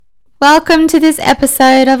Welcome to this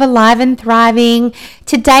episode of Alive and Thriving.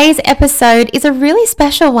 Today's episode is a really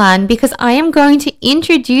special one because I am going to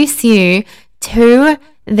introduce you to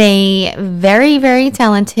the very, very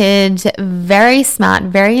talented, very smart,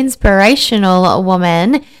 very inspirational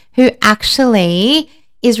woman who actually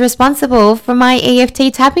is responsible for my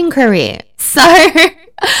EFT tapping career. So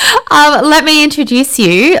let me introduce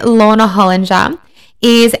you. Lorna Hollinger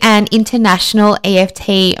is an international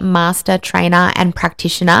EFT master trainer and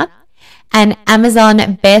practitioner, an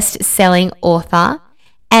Amazon best-selling author,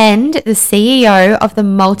 and the CEO of the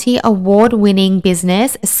multi-award-winning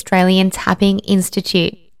business Australian Tapping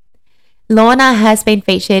Institute. Lorna has been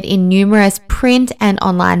featured in numerous print and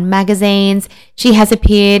online magazines. She has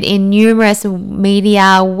appeared in numerous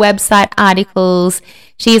media, website articles.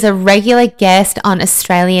 She is a regular guest on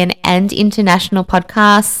Australian and international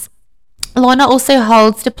podcasts. Lorna also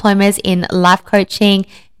holds diplomas in life coaching,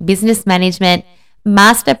 business management,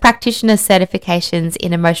 master practitioner certifications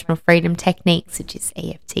in emotional freedom techniques such as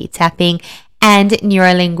EFT tapping and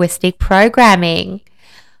neuro-linguistic programming.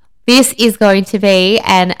 This is going to be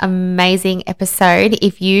an amazing episode.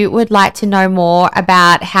 If you would like to know more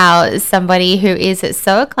about how somebody who is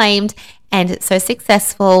so acclaimed and so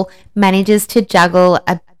successful manages to juggle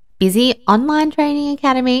a busy online training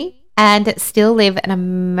academy and still live an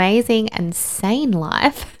amazing and sane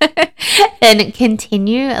life, then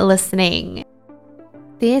continue listening.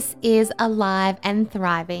 This is Alive and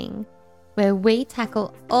Thriving, where we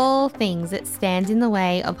tackle all things that stand in the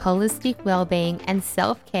way of holistic well-being and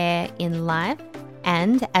self-care in life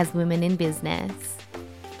and as women in business.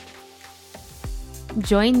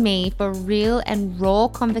 Join me for real and raw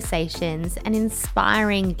conversations and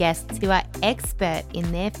inspiring guests who are expert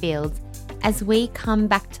in their fields as we come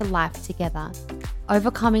back to life together,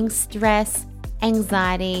 overcoming stress,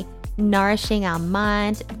 anxiety, nourishing our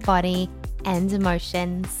mind, body, and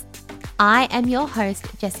emotions. I am your host,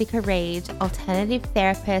 Jessica Reed, alternative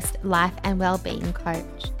therapist, life and wellbeing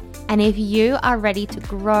coach. And if you are ready to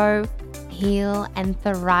grow, heal, and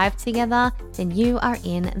thrive together, then you are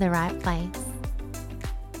in the right place.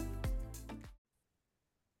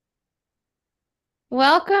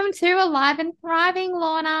 Welcome to Alive and Thriving,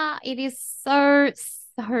 Lorna. It is so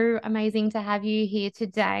amazing to have you here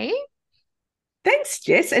today. Thanks,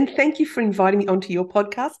 Jess, and thank you for inviting me onto your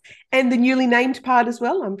podcast and the newly named part as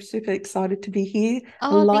well. I'm super excited to be here,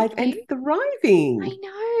 alive and thriving.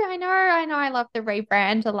 I know. I love the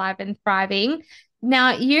rebrand, Alive and Thriving.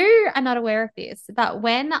 Now, you are not aware of this, but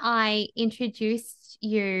when I introduced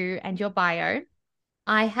you and your bio,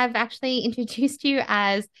 I have actually introduced you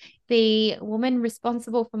as the woman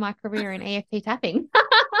responsible for my career in EFT tapping.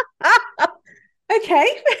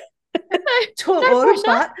 Okay. Tall order,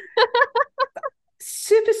 but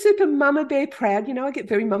super mama bear proud. You know, I get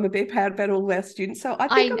very mama bear proud about all our students. So I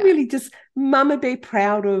think I'm really just mama bear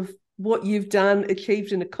proud of what you've done,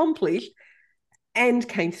 achieved and accomplished, and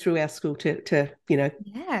came through our school to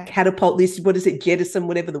catapult this, what is it, jettison,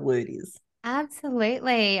 whatever the word is.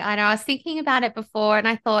 Absolutely. I know. I was thinking about it before and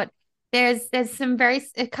I thought there's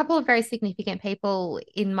a couple of very significant people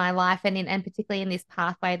in my life and particularly in this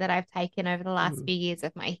pathway that I've taken over the last few years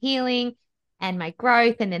of my healing and my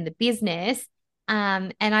growth and then the business.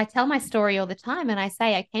 And I tell my story all the time and I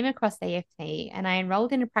say I came across EFT and I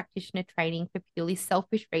enrolled in a practitioner training for purely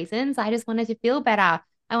selfish reasons. I just wanted to feel better.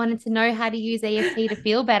 I wanted to know how to use EFT to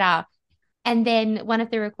feel better. And then one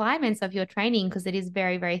of the requirements of your training, because it is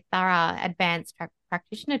very, very thorough, advanced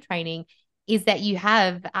practitioner training, is that you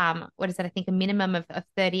have, I think a minimum of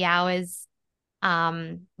 30 hours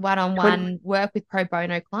one-on-one work with pro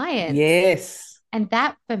bono clients. Yes. And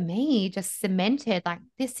that for me just cemented like,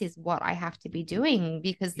 this is what I have to be doing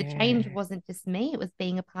because the change wasn't just me, it was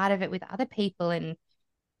being a part of it with other people. And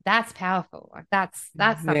that's powerful. Like that's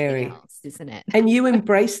something else, isn't it? And you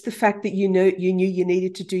embraced the fact that you knew you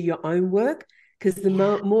needed to do your own work because the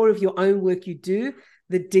more of your own work you do,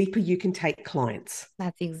 the deeper you can take clients.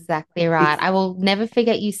 That's exactly right. I will never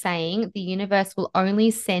forget you saying the universe will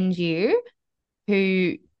only send you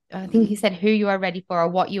who, I think you said who you are ready for or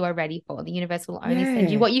what you are ready for. The universe will only send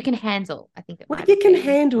you what you can handle. I think what you can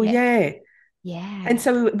handle. Yeah. And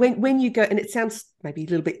so when you go, and it sounds maybe a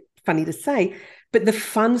little bit funny to say, but the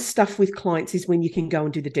fun stuff with clients is when you can go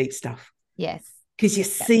and do the deep stuff. Yes. Because you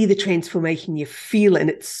see the transformation, you feel it, and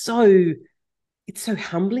it's so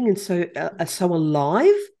humbling and so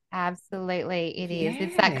alive. Absolutely, it is.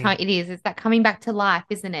 It's that coming back to life,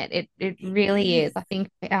 isn't it? It really is. I think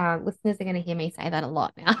listeners are going to hear me say that a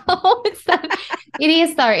lot now. It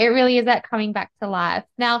is though. It really is that coming back to life.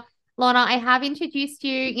 Now, Lorna, I have introduced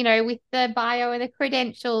you, with the bio and the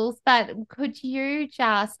credentials, but could you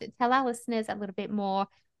just tell our listeners a little bit more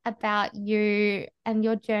about you and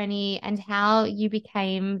your journey and how you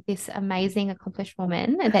became this amazing, accomplished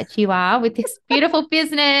woman that you are with this beautiful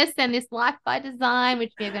business and this life by design,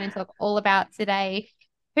 which we are going to talk all about today.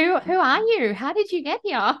 Who are you? How did you get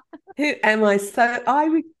here? Who am I? So I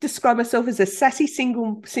would describe myself as a sassy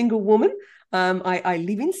single woman. I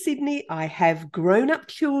live in Sydney. I have grown up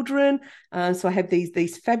children. So I have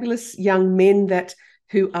these fabulous young men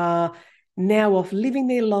who are now off living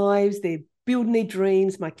their lives. They're building their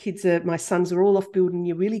dreams. My sons are all off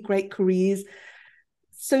building really great careers.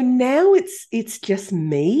 So now it's just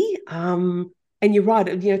me. And you're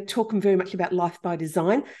right. Talking very much about life by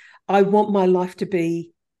design. I want my life to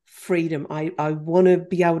be freedom. I want to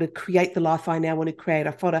be able to create the life I now want to create.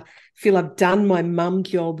 I feel I've done my mum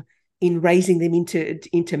job in raising them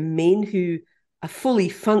into men who are fully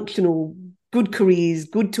functional, good careers,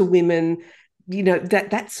 good to women,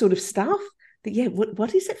 that sort of stuff. But yeah,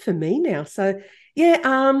 what is it for me now? So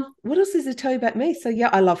yeah, what else is to tell you about me? So yeah,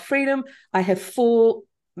 I love freedom. I have 4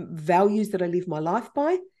 values that I live my life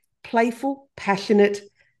by: playful, passionate,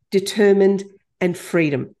 determined, and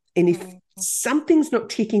freedom. And if something's not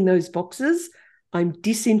ticking those boxes, I'm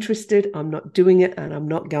disinterested, I'm not doing it, and I'm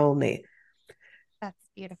not going there. That's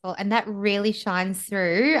beautiful. And that really shines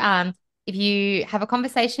through. If you have a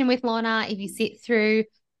conversation with Lorna, if you sit through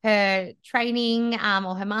her training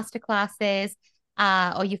or her masterclasses,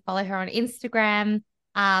 or you follow her on Instagram,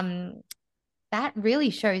 that really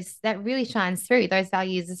shines through those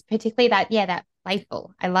values, particularly that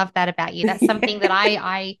playful. I love that about you. That's something that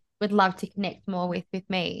I would love to connect more with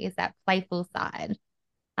me, is that playful side.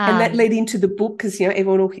 And that led into the book, because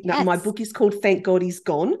everyone will know my Yes. book is called Thank God He's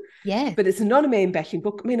Gone. Yes. But it's not a man bashing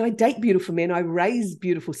book. I mean, I date beautiful men, I raise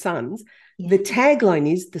beautiful sons. Yeah. The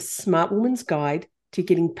tagline is The Smart Woman's Guide to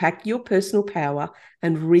Getting Back Your Personal Power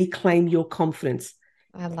and Reclaim Your Confidence.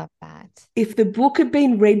 I love that. If the book had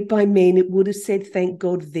been read by men, it would have said, thank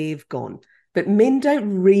God they've gone. But men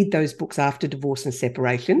don't read those books after divorce and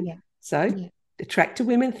separation. Yeah. So attract to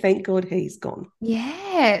women, thank God he's gone.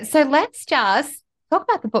 Yeah. So let's just talk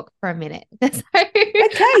about the book for a minute. Okay,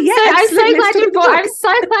 yeah, absolutely. I'm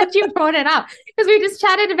so glad you brought it up, because we just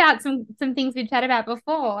chatted about some things we chatted about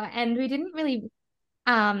before, and we didn't really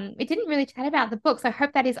chat about the book. So I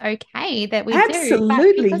hope that is okay that we do. But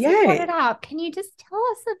because you brought it up, can you just tell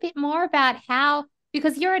us a bit more about how,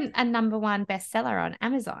 because you're a number 1 bestseller on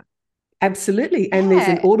Amazon. Absolutely. And there's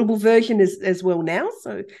an Audible version as well now.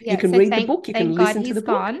 So you can read the book, you can listen to the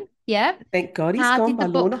book. Thank God He's Gone. Yeah. Thank God He's Gone by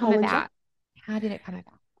Lorna Hollinger. How did it come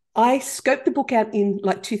about? I scoped the book out in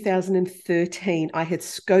like 2013. I had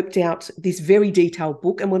scoped out this very detailed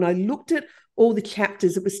book. And when I looked at all the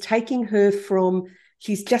chapters, it was taking her from,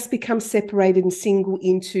 she's just become separated and single,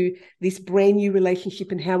 into this brand new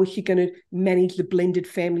relationship, and how is she going to manage the blended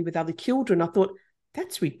family with other children. I thought,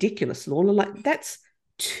 that's ridiculous, Lorna. Like, that's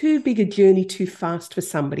too big a journey, too fast for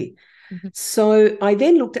somebody. Mm-hmm. So I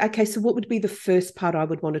then looked at, okay, so what would be the first part I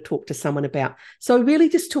would want to talk to someone about? So I really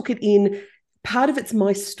just took it in. Part of it's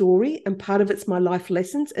my story, and part of it's my life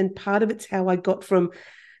lessons, and part of it's how I got from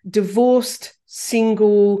divorced,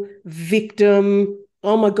 single, victim,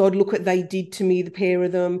 oh my God, look what they did to me, the pair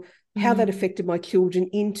of them, how that affected my children,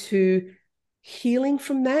 into healing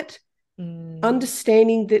from that,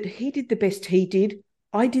 understanding that he did the best he did,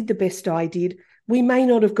 I did the best I did. We may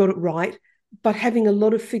not have got it right, but having a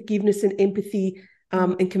lot of forgiveness and empathy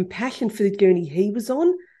and compassion for the journey he was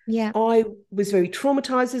on. Yeah, I was very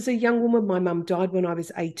traumatized as a young woman. My mum died when I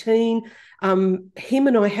was 18. Him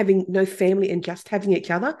and I having no family and just having each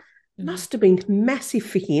other must have been massive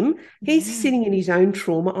for him. He's sitting in his own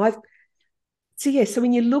trauma. So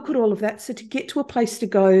when you look at all of that, so to get to a place to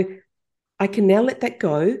go, I can now let that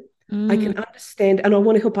go. I can understand, and I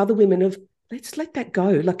want to help other women of, let's let that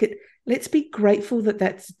go. Let's be grateful that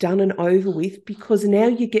that's done and over with, because now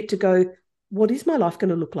you get to go, what is my life going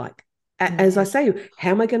to look like? As I say,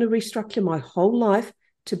 how am I going to restructure my whole life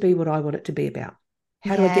to be what I want it to be about?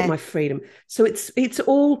 How do I get my freedom? So it's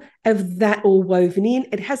all of that all woven in.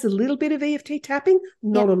 It has a little bit of EFT tapping,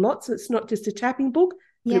 not a lot. So it's not just a tapping book,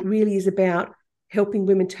 but it really is about helping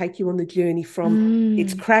women take you on the journey from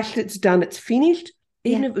it's crashed, it's done, it's finished.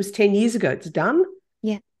 Even if it was 10 years ago, it's done.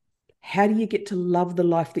 Yeah. How do you get to love the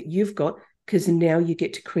life that you've got? Because now you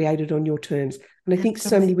get to create it on your terms. And I think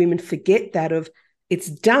so many women forget that of, it's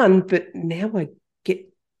done, but now I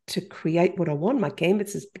get to create what I want. My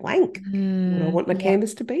canvas is blank. What I want my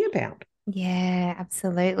canvas to be about. Yeah,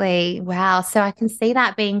 absolutely. Wow. So I can see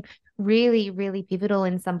that being really, really pivotal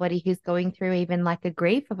in somebody who's going through even like a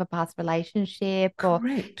grief of a past relationship, or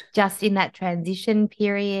just in that transition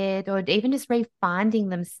period, or even just refinding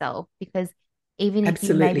themselves, because even if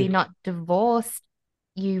you maybe not divorced,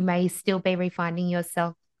 you may still be refinding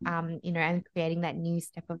yourself, and creating that new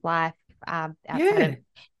step of life outside Yeah. of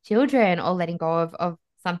children, or letting go of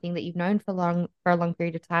something that you've known for a long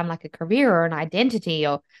period of time, like a career or an identity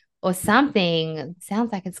or something.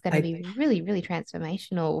 Sounds like it's going to I, be really, really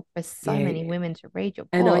transformational for so yeah. many women to read your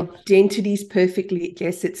And book. identity's perfectly,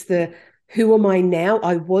 yes, it's the who am I now?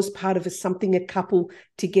 I was part of a couple Yes.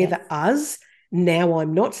 together, us. Now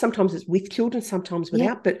I'm not. Sometimes it's with children, sometimes Yeah.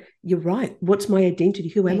 without. But you're right. What's my identity?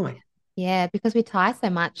 Who am I? Yeah, because we tie so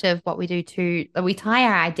much of what we do to, we tie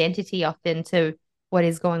our identity often to what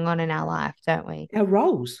is going on in our life, don't we? Our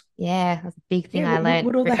roles. Yeah, that's a big thing Yeah, I learned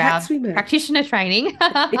what all through the our hats we make. practitioner training.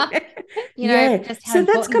 Yeah. Just how So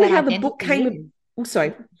that's important kind of that how the book identity came. is. Oh,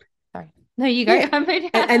 sorry. Sorry. No, you go. Yeah.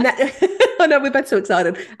 And that I know we're both so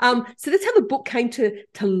excited. So that's how the book came to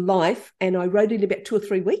life. And I wrote it in about 2 or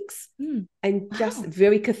 3 weeks. And just Wow. a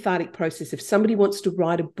very cathartic process. If somebody wants to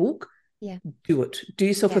write a book, Yeah. do it. Do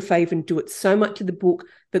yourself Yeah. a favor and do it. So much of the book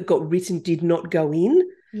that got written did not go in,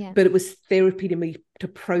 Yeah. but it was therapy to me to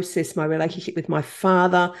process my relationship with my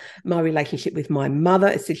father, my relationship with my mother.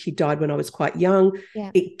 It said she died when I was quite young.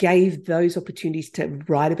 Yeah. It gave those opportunities to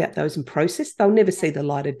write about those and process. They'll never see the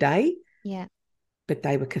light of day, Yeah. but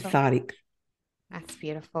they were Cool. cathartic. That's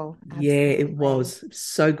beautiful. Yeah, it Absolutely. was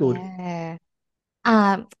so good. Yeah.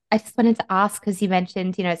 I just wanted to ask because you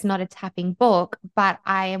mentioned, it's not a tapping book, but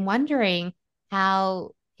I am wondering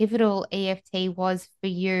how pivotal EFT was for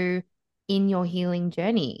you in your healing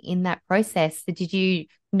journey, in that process. So did you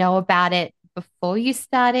know about it before you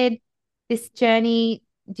started this journey?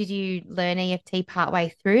 Did you learn EFT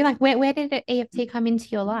partway through? Like where did EFT come into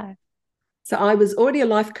your life? So I was already a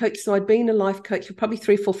life coach. So I'd been a life coach for probably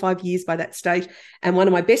 3, 4, 5 years by that stage. And one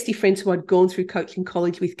of my bestie friends who I'd gone through coaching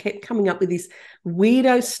college with kept coming up with this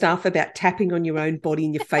weirdo stuff about tapping on your own body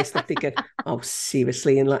and your face. And I'm thinking, oh,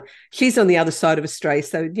 seriously. And like, she's on the other side of Australia.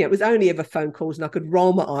 So, it was only ever phone calls and I could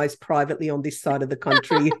roll my eyes privately on this side of the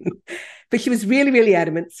country. But she was really, really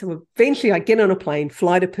adamant. So eventually I get on a plane,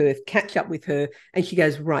 fly to Perth, catch up with her. And she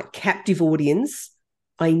goes, right, captive audience.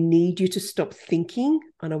 I need you to stop thinking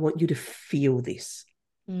and I want you to feel this.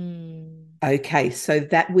 Okay, so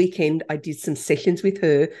that weekend I did some sessions with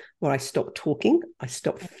her where I stopped talking, I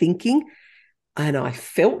stopped thinking, and I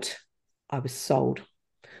felt I was sold.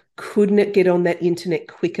 Couldn't it get on that internet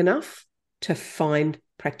quick enough to find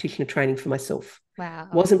practitioner training for myself? Wow.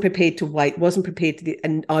 Wasn't prepared to wait, wasn't prepared to,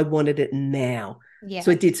 and I wanted it now. Yeah.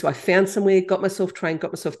 So I did. So I found somewhere, got myself trained,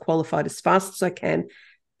 got myself qualified as fast as I can,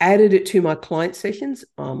 added it to my client sessions.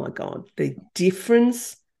 Oh my God, the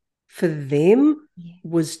difference for them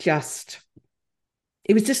was just,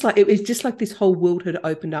 it was just like this whole world had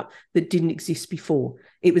opened up that didn't exist before.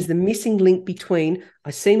 It was the missing link between, I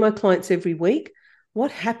see my clients every week. What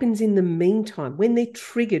happens in the meantime when they're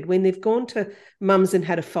triggered, when they've gone to mum's and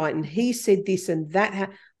had a fight and he said this and that,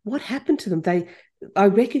 what happened to them? I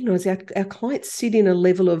recognize our clients sit in a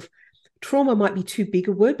level of trauma, might be too big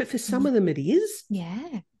a word, but for some of them it is.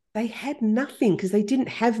 Yeah. They had nothing because they didn't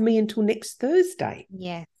have me until next Thursday.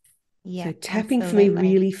 Yes. Yeah. So tapping for me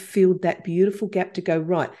really filled that beautiful gap to go,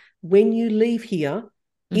 right, when you leave here,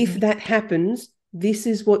 if that happens, this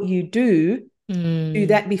is what you do. Do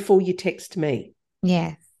that before you text me.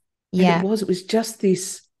 Yes. Yeah. And it was just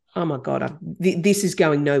this, oh my God, this is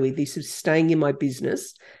going nowhere. This is staying in my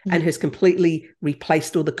business and has completely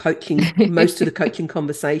replaced all the coaching, most of the coaching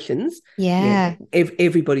conversations. Yeah.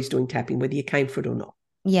 Everybody's doing tapping, whether you came for it or not.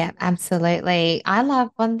 Yeah, absolutely.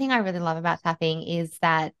 One thing I really love about tapping is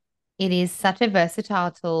that it is such a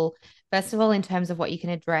versatile tool, first of all, in terms of what you can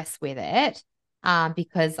address with it,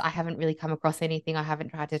 because I haven't really come across anything I haven't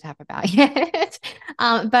tried to tap about yet.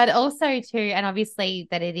 But also too, and obviously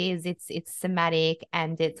that it's somatic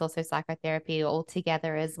and it's also psychotherapy all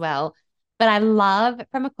together as well. But I love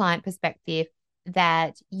from a client perspective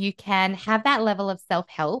that you can have that level of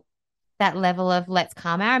self-help, that level of let's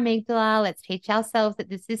calm our amygdala, let's teach ourselves that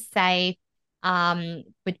this is safe,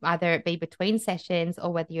 but either it be between sessions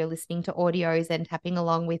or whether you're listening to audios and tapping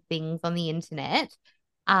along with things on the internet,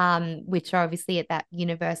 which are obviously at that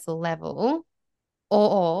universal level,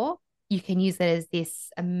 or you can use it as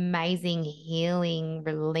this amazing healing,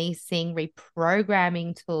 releasing,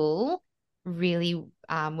 reprogramming tool, really,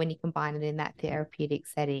 when you combine it in that therapeutic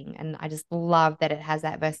setting. And I just love that it has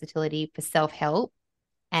that versatility for self-help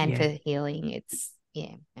and for healing. It's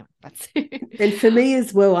that's and for me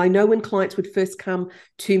as well, I know when clients would first come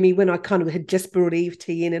to me when I kind of had just brought EFT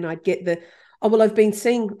in and I'd get I've been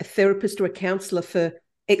seeing a therapist or a counselor for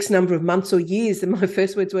X number of months or years. And my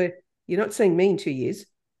first words were, you're not seeing me in 2 years.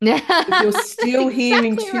 If you're still here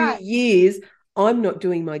in 2 years, I'm not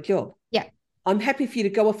doing my job. Yeah. I'm happy for you to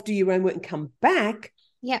go off, do your own work and come back.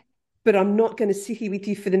 Yep. But I'm not going to sit here with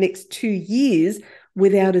you for the next 2 years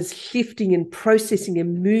without us shifting and processing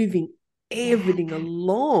and moving Yeah. everything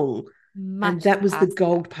along. And Much that was the faster.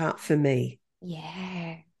 gold part for me.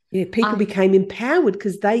 Yeah. Yeah, people I became empowered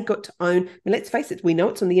because they got to own, and let's face it, we know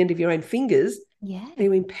it's on the end of your own fingers. yeah, They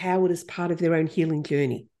were empowered as part of their own healing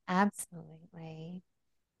journey. absolutely.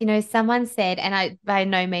 Someone said, and I by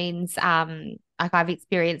no means like I've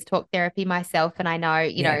experienced talk therapy myself, and I know,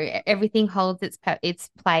 Yeah, everything holds its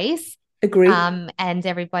place. agree. And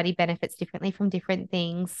everybody benefits differently from different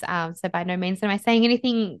things. So by no means am I saying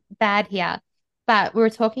anything bad here. But we were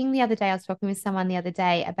talking the other day, I was talking with someone the other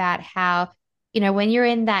day about how, when you're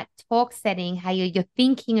in that talk setting, how you're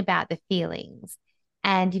thinking about the feelings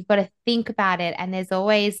and you've got to think about it. And there's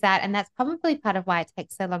always that, and that's probably part of why it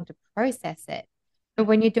takes so long to process it. But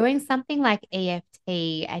when you're doing something like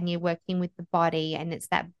EFT and you're working with the body and it's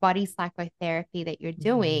that body psychotherapy that you're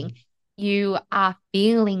doing, you are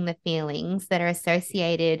feeling the feelings that are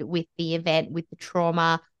associated with the event, with the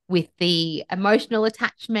trauma, with the emotional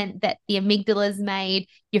attachment that the amygdala's made.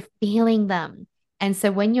 You're feeling them. And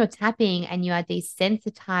so when you're tapping and you are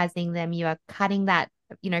desensitizing them, you are cutting that,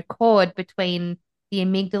 cord between the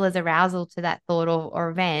amygdala's arousal to that thought or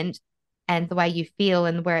event and the way you feel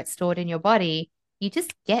and where it's stored in your body, you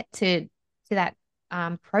just get to that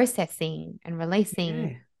processing and releasing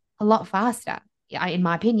Yeah. a lot faster, in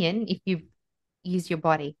my opinion, if you use your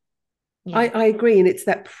body. Yeah. I agree. And it's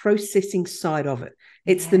that processing side of it.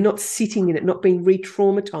 It's the Yeah. not sitting in it, not being re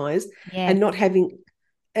traumatized and Yes. not having.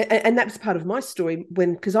 And that was part of my story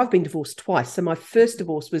because I've been divorced twice. So my first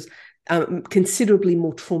divorce was considerably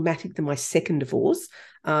more traumatic than my second divorce.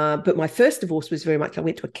 But my first divorce was very much, I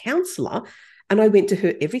went to a counselor and I went to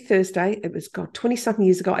her every Thursday. It was, God, 20 something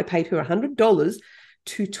years ago. I paid her $100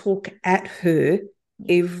 to talk at her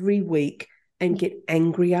Yeah. every week and Yeah. get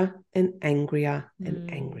angrier and angrier and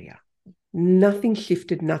Mm. angrier. Nothing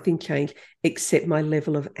shifted, nothing changed except my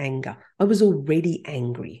level of anger. I was already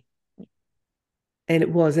angry. And it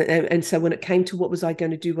was. And so when it came to what was I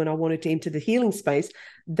going to do when I wanted to enter the healing space,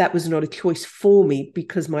 that was not a choice for me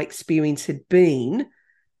because my experience had been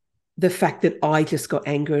the fact that I just got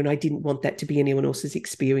anger and I didn't want that to be anyone else's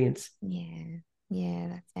experience. Yeah. Yeah.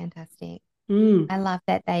 That's fantastic. Mm, I love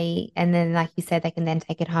that and then, like you said, they can then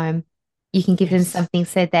take it home. You can give them yes. something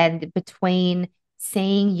so that between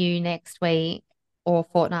seeing you next week or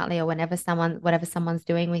fortnightly or whatever someone's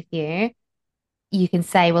doing with you, you can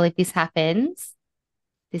say, well, if this happens,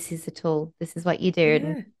 this is the tool. This is what you do.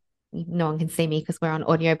 And Yeah. no one can see me because we're on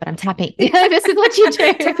audio, but I'm tapping. This is what you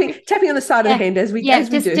do. tapping on the side of the Yeah. hand as we Yeah. as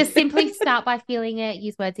we Just do. just simply start by feeling it.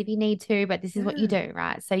 Use words if you need to, but this is what you Yeah. do,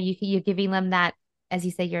 right? So you're giving them that, as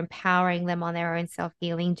you said, you're empowering them on their own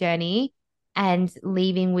self-healing journey and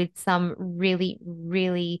leaving with some really,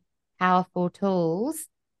 really powerful tools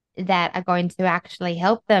that are going to actually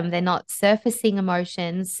help them. They're not surfacing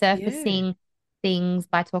emotions, Yeah. surfacing things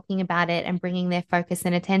by talking about it and bringing their focus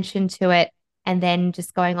and attention to it, and then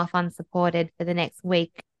just going off unsupported for the next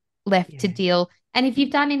week left to Yeah. deal. And if you've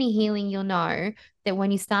done any healing, you'll know that when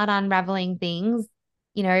you start unraveling things,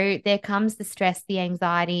 there comes the stress, the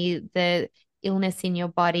anxiety, the illness in your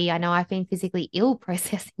body. I know I've been physically ill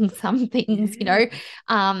processing some things, Yeah.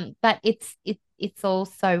 but it's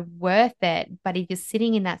also worth it. But if you're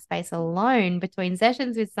sitting in that space alone between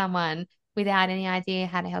sessions with someone without any idea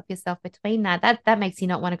how to help yourself between that makes you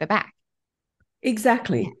not want to go back. Yeah.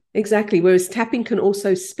 Exactly. Exactly. Whereas tapping can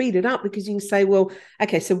also speed it up because you can say, well,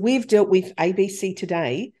 okay, so we've dealt with ABC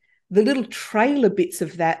today. The little trailer bits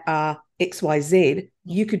of that are XYZ.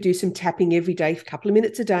 Yeah. You could do some tapping every day, a couple of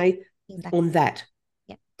minutes a day Exactly. on that.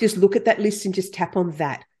 Yeah. Just look at that list and just tap on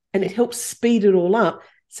that. And Yeah. it helps speed it all up.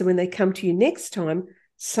 So when they come to you next time,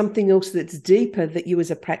 something else that's deeper that you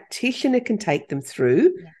as a practitioner can take them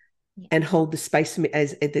through Yeah. Yeah. and hold the space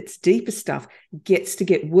as that's deeper stuff gets to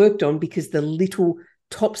get worked on because the little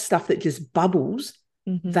top stuff that just bubbles,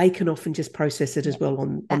 Mm-hmm. they can often just process it Yeah. as well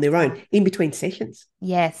on That's their own right. in between sessions.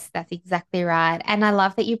 Yes, that's exactly right. And I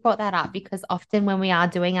love that you brought that up because often when we are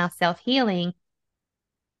doing our self-healing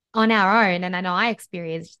on our own, and I know I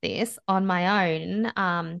experienced this on my own,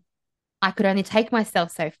 I could only take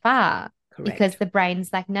myself so far because Correct. the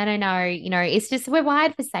brain's like, no, no, no, it's just we're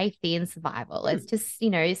wired for safety and survival. It's Hmm. just,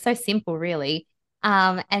 it's so simple, really.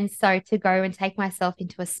 And so to go and take myself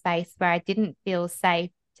into a space where I didn't feel safe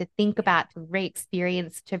to think Yeah. about, to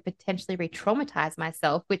re-experience, to potentially re-traumatize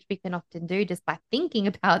myself, which we can often do just by thinking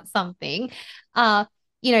about something. Uh,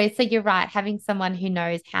 so you're right, having someone who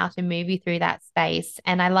knows how to move you through that space.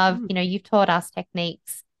 And I love, Hmm. you've taught us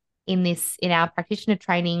techniques in our practitioner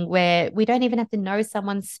training where we don't even have to know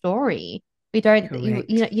someone's story. We don't Correct.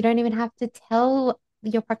 you don't even have to tell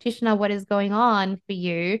your practitioner what is going on for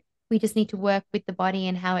you. We just need to work with the body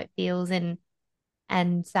and how it feels and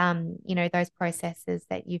those processes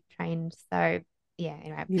that you've trained. So yeah,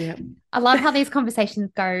 anyway. Yeah. I love how these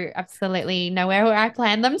conversations go absolutely nowhere where I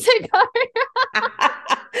plan them to go.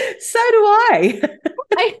 So do I.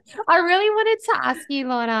 I really wanted to ask you,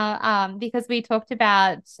 Lorna, because we talked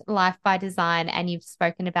about life by design and you've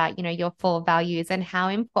spoken about, your 4 values and how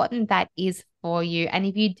important that is for you. And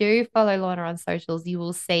if you do follow Lorna on socials, you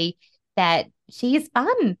will see that she is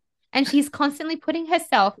fun and she's constantly putting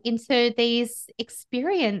herself into these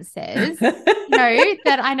experiences,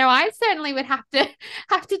 that I know I certainly would have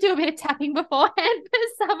to do a bit of tapping beforehand for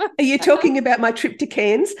some of Are you them. talking about my trip to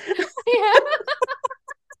Cairns? Yeah.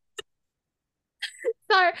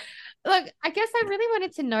 So, look, I guess I really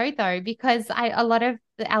wanted to know though, because a lot of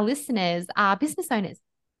our listeners are business owners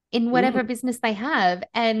in whatever Mm, business they have.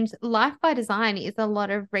 And life by design is a lot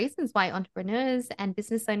of reasons why entrepreneurs and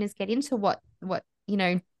business owners get into what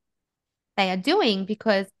they are doing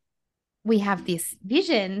because we have this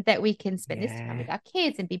vision that we can spend this time yeah. with our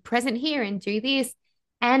kids and be present here and do this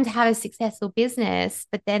and have a successful business.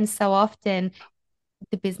 But then so often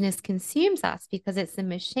the business consumes us because it's a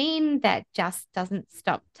machine that just doesn't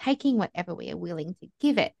stop taking whatever we are willing to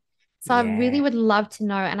give it. So I really Yeah. would love to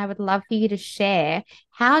know, and I would love for you to share,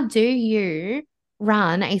 how do you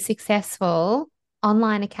run a successful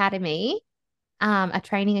online academy, a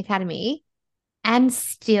training academy, and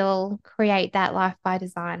still create that life by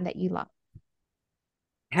design that you love?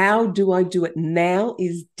 How do I do it now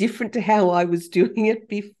is different to how I was doing it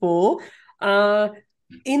before. Uh,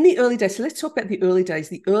 in the early days, so let's talk about the early days.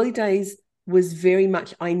 The early days was very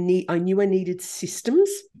much I knew I needed systems,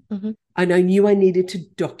 Mm-hmm. and I knew I needed to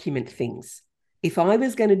document things. If I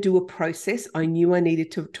was going to do a process, I knew I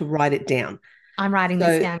needed to write it down. I'm writing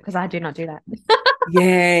this So down because I do not do that.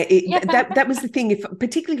 yeah, Yeah. that was the thing. If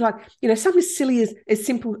particularly like something as silly as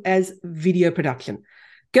simple as video production.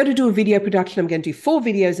 Go to do a video production. I'm going to do 4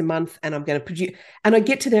 videos a month, and I'm going to produce. And I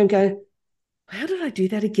get to there and go, how did I do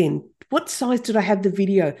that again? What size did I have the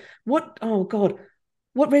video? Oh God,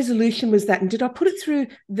 what resolution was that? And did I put it through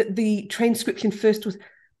the transcription first? Was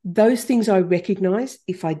those things I recognize.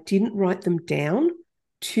 If I didn't write them down,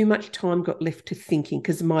 too much time got left to thinking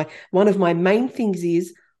because one of my main things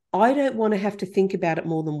is I don't want to have to think about it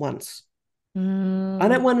more than once. I don't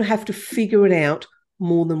Mm. want to have to figure it out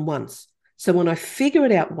more than once. So when I figure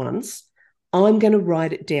it out once, I'm going to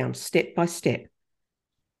write it down step by step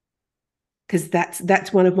because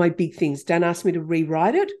that's one of my big things. Don't ask me to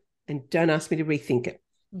rewrite it and don't ask me to rethink it.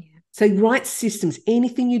 Yeah. So write systems.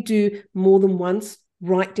 Anything you do more than once,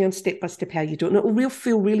 write down step by step how you do it. And it will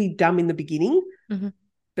feel really dumb in the beginning. Mm-hmm.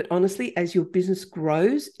 But honestly, as your business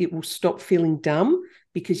grows, it will stop feeling dumb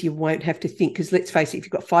because you won't have to think. Because let's face it, if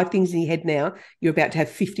you've got 5 things in your head now, you're about to have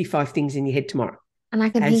 55 things in your head tomorrow And I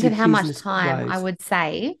can as think of your how much business time I grows. would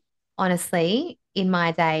save, honestly, in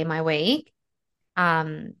my day, my week,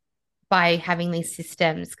 um, by having these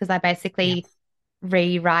systems. Because I Yeah. basically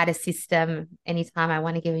rewrite a system anytime I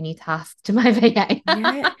want to give a new task to my VA.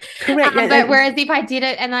 Yeah, correct. Yeah, But whereas if I did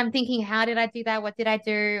it and I'm thinking, how did I do that? What did I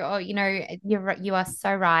do? Or, you are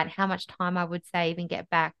so right. How much time I would save and get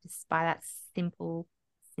back just by that simple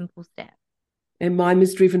step. and mine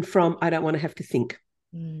was driven from I don't want to have to think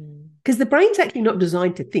Mm. because the brain's actually not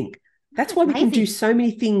designed to think. No, That's it's why we can do lazy. so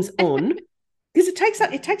many things on because it takes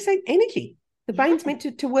energy. The Yeah. brain's meant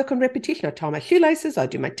to work on repetition. I tie my shoelaces, I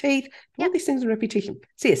do my teeth, all Yep. these things on repetition.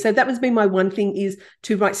 So yeah, so that was been my one thing is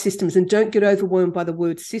to write systems and don't get overwhelmed by the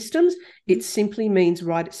word systems. Mm-hmm. It simply means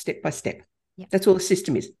write it step by step. Yep. That's all a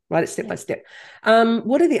system is. Write it step by Yep. step.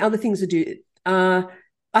 What are the other things to do?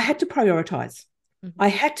 I had to prioritize. Mm-hmm. I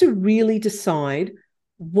had to really decide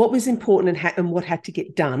what was important and what had to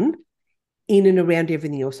get done in and around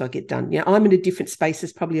everything else I get done. I'm in a different space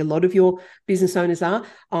as probably a lot of your business owners are.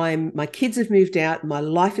 My kids have moved out. My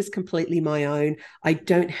life is completely my own. I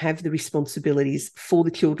don't have the responsibilities for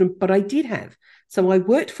the children, but I did have. So I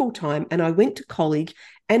worked full time and I went to college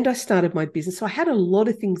and I started my business. So I had a lot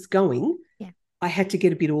of things going. Yeah. I had to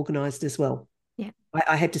get a bit organized as well. Yeah.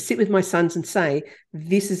 I had to sit with my sons and say,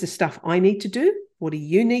 this is the stuff I need to do. What do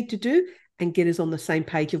you need to do? And get us on the same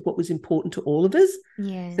page of what was important to all of us.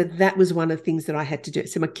 Yeah. So that was one of the things that I had to do.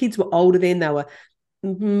 So my kids were older then. They were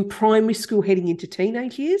primary school heading into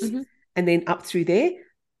teenage years Mm-hmm. and then up through there.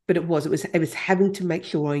 But it was having to make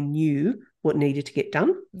sure I knew what needed to get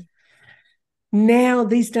done. Mm. Now,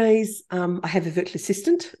 these days, I have a virtual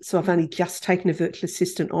assistant. So I've only just taken a virtual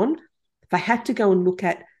assistant on. If I had to go and look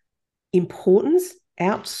at importance,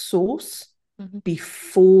 outsource Mm-hmm.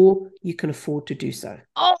 before you can afford to do so.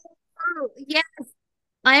 Oh, yes.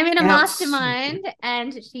 I am in a Outsourcing. mastermind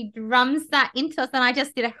and she drums that into us. And I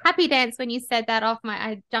just did a happy dance when you said that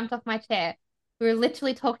I jumped off my chair. We were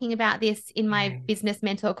literally talking about this in my Yeah. business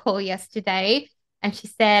mentor call yesterday. And she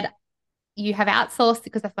said, you have outsourced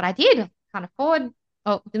because that's what I did. Can't afford,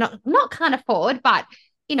 oh, not can't afford, but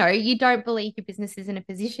you don't believe your business is in a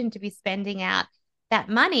position to be spending out that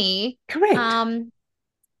money. Correct. Um,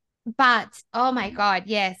 but oh my God,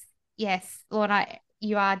 yes, yes, Lorna,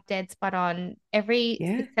 you are dead spot on. Every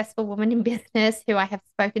Yeah. successful woman in business who I have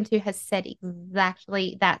spoken to has said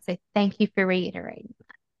exactly that. So thank you for reiterating.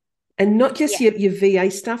 And not just Yeah. your VA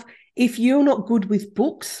stuff. If you're not good with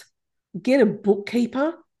books, get a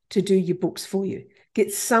bookkeeper to do your books for you.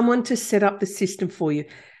 Get someone to set up the system for you.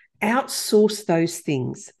 Outsource those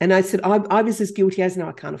things. And I said, I was as guilty as, no,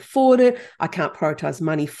 I can't afford it. I can't prioritize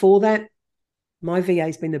money for that. My VA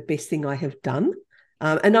has been the best thing I have done.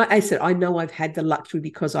 And I said, I know I've had the luxury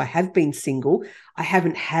because I have been single. I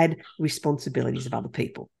haven't had responsibilities of other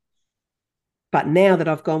people. But now that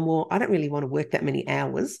I've gone, well, I don't really want to work that many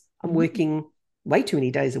hours. I'm working way too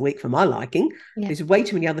many days a week for my liking. Yeah. There's way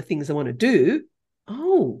too many other things I want to do.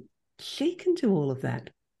 Oh, she can do all of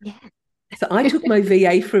that. Yeah. So I took my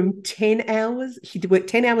VA from 10 hours. She did work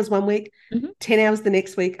 10 hours one week, 10 hours the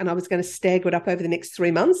next week, and I was going to stagger it up over the next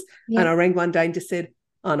 3 months. Yeah. And I rang one day and just said,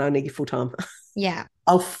 oh, no, I need you full time. Yeah.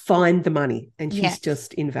 I'll find the money. And Yeah. she's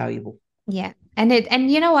just invaluable. Yeah. And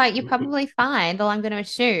you know what? You probably find, or I'm going to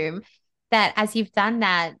assume that as you've done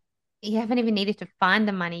that, you haven't even needed to find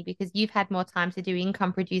the money because you've had more time to do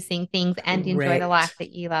income producing things and enjoy the life Correct.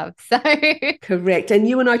 that you love. So Correct. And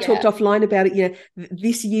you and I talked yeah. offline about it.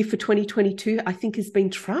 This year for 2022, I think has been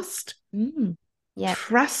trust. Yeah.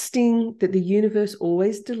 Trusting that the universe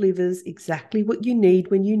always delivers exactly what you need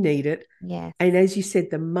when you need it. Yes. And as you said,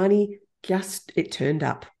 the money it turned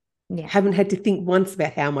up. Yeah. Haven't had to think once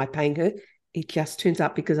about how am I paying her. It just turns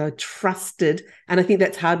up because I trusted. And I think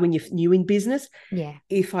that's hard when you're new in business. Yeah.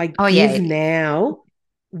 If I Oh, give yeah. now,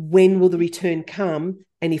 when will the return come?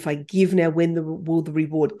 And if I give now, when will the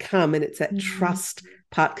reward come? And it's that trust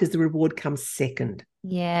part because the reward comes second.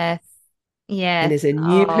 Yes. And Yes. as a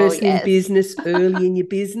new Oh, person in yes. business, early in your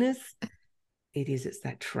business, it's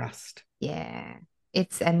that trust. Yeah.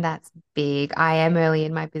 And that's big. I am early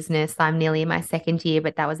in my business. I'm nearly in my second year,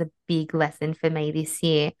 but that was a big lesson for me this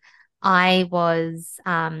year. I was,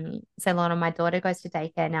 so Lorna, my daughter goes to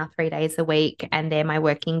daycare now 3 days a week, and they're my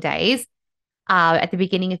working days. At the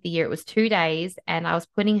beginning of the year, it was 2 days, and I was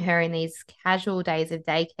putting her in these casual days of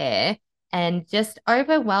daycare and just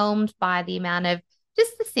overwhelmed by the amount of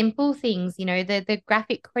just the simple things, the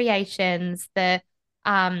graphic creations, the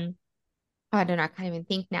I don't know, I can't even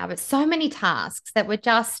think now, but so many tasks that were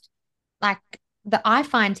just like that I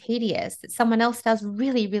find tedious that someone else does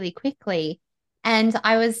really, really quickly. And so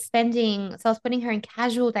I was putting her in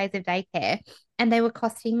casual days of daycare and they were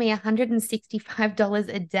costing me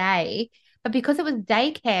 $165 a day. But because it was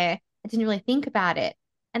daycare, I didn't really think about it.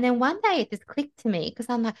 And then one day it just clicked to me because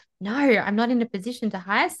I'm like, no, I'm not in a position to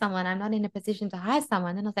hire someone. I'm not in a position to hire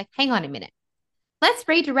someone. And I was like, hang on a minute. Let's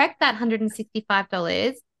redirect that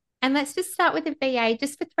 $165 and let's just start with a VA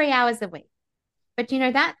just for 3 hours a week. But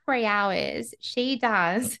that 3 hours, she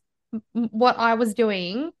does what I was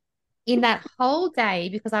doing in that whole day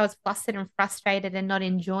because I was flustered and frustrated and not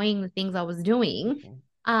enjoying the things I was doing.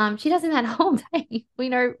 She does in that whole day,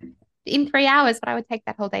 in 3 hours, what I would take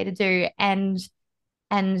that whole day to do. And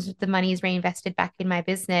the money is reinvested back in my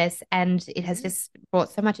business. And it has just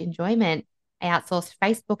brought so much enjoyment. I outsourced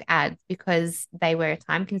Facebook ads because they were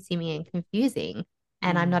time consuming and confusing.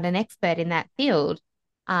 And I'm not an expert in that field.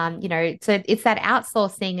 So it's that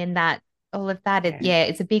outsourcing and that all of that.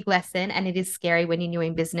 It's a big lesson. And it is scary when you're new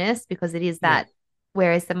in business because it is that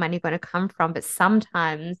where is the money going to come from? But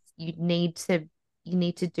sometimes you need to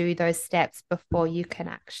do those steps before you can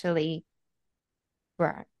actually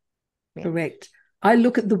grow. Yeah. Correct. I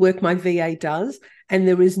look at the work my VA does, and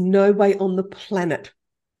there is no way on the planet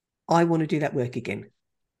I want to do that work again.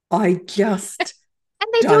 I just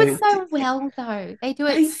And they do it so well, though. They do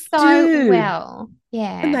it so well.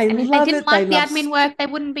 Yeah. And they if they love didn't it. They like the love admin work, they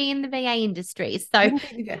wouldn't be in the VA industry. So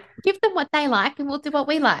give them what they like and we'll do what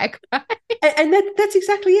we like. And that's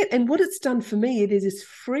exactly it. And what it's done for me, it's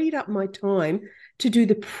freed up my time to do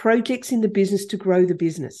the projects in the business to grow the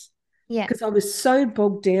business. Yeah. Because I was so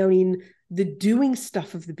bogged down in the doing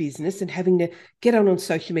stuff of the business and having to get on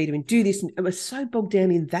social media and do this. And I was so bogged down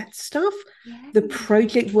in that stuff. Yeah. The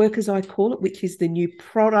project work, as I call it, which is the new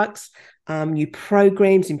products, new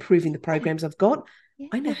programs, improving the programs I've got. Yeah.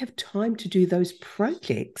 I now have time to do those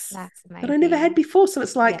projects that I never had before. So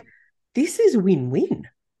it's like, this is win-win.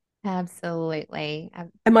 Absolutely.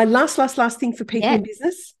 And my last thing for people Yeah. in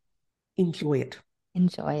business, enjoy it.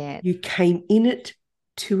 Enjoy it. You came in it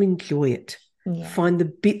to enjoy it. Yeah. Find the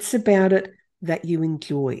bits about it that you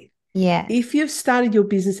enjoy. Yeah. If you've started your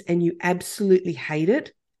business and you absolutely hate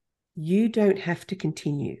it, you don't have to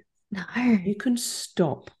continue. No. You can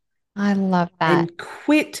stop I love that. and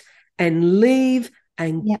quit and leave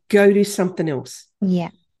and Yep. go do something else.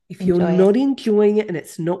 Yeah. If you're Enjoy it. not enjoying it and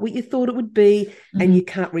it's not what you thought it would be, and Mm-hmm. you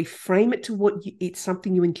can't reframe it to it's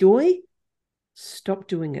something you enjoy, stop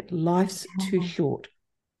doing it. Life's too short.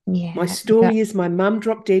 My Yeah. Yeah. story is my mum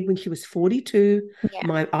dropped dead when she was 42.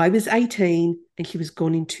 Yeah. I was 18 and she was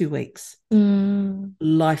gone in 2 weeks. Mm,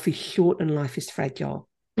 Life is short and life is fragile.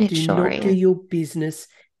 it Do sure not do is. your business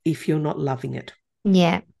if you're not loving it.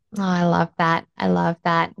 Yeah. Oh, I love that. I love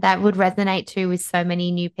that. That would resonate too with so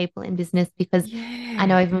many new people in business because I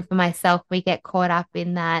know Yeah. even for myself, we get caught up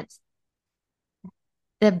in that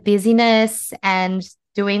the busyness and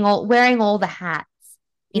wearing all the hats,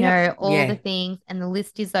 Yep. all the Yeah. things, and the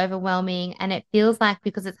list is overwhelming. And it feels like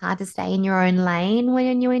because it's hard to stay in your own lane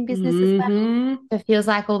when you're in business as well. Mm-hmm. So it feels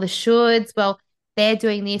like all the shoulds. Well, they're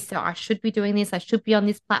doing this, so I should be doing this. I should be on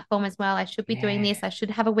this platform as well. I should be doing Yeah. this. I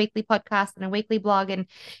should have a weekly podcast and a weekly blog and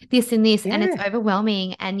this and this. And it's Yeah.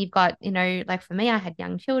 overwhelming. And you've got, like for me, I had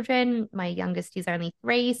young children. My youngest is only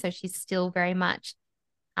 3, so she's still very much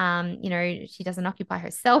she doesn't occupy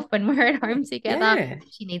herself when we're at home together. Yeah.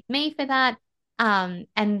 She needs me for that. And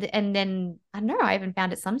then I don't know, I even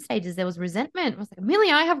found at some stages there was resentment. I was like,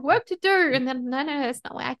 Amelia, I have work to do. And then no, that's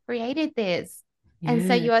not why I created this. And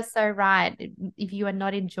so Yeah. you are so right. If you are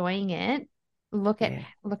not enjoying it, look at Yeah.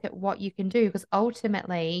 look at what you can do because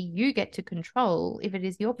ultimately you get to control if it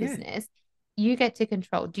is your Yeah. business. You get to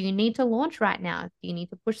control. Do you need to launch right now? Do you need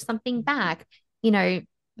to push something back? You know,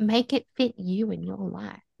 make it fit you in your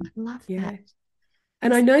life. I love that. Yeah.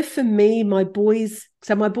 And I know for me, my boys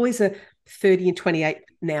are 30 and 28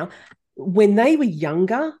 now. When they were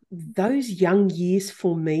younger, those young years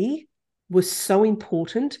for me were so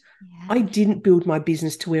important. I Yeah. didn't build my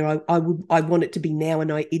business to where I want it to be now, and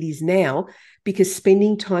it is now, because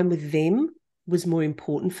spending time with them was more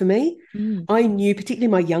important for me. Mm. I knew, particularly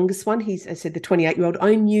my youngest one, I said the 28-year-old,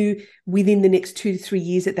 I knew within the next 2 to 3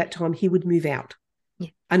 years at that time he would move out. Yeah.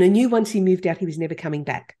 And I knew once he moved out, he was never coming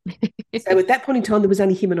back. So at that point in time, there was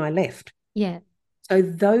only him and I left. Yeah. So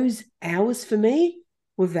those hours for me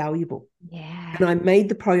were valuable. Yeah. And I made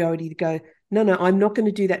the priority to go, no, I'm not going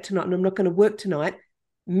to do that tonight. And I'm not going to work tonight.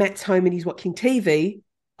 Matt's home and he's watching TV.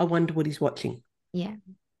 I wonder what he's watching. Yeah.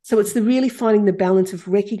 So it's the really finding the balance of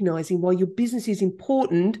recognizing while your business is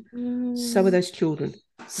important, so are those children,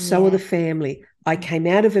 so are Yeah. the family. I came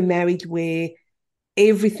out of a marriage where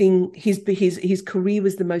everything, his career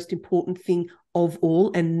was the most important thing of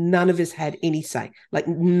all, and none of us had any say. Like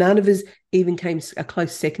none of us even came a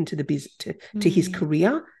close second to to his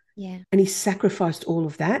career. Yeah. And he sacrificed all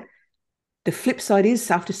of that. The flip side is,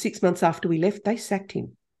 after 6 months after we left, they sacked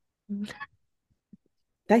him.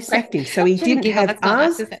 They sacked him. So he Shouldn't didn't giggle. have That's not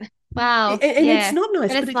nice, us. is it? Wow. And it's Yeah. not nice,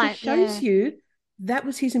 But but it's it just like, shows yeah. you that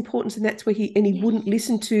was his importance. And that's where he Yeah. wouldn't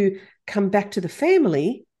listen to come back to the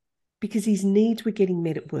family because his needs were getting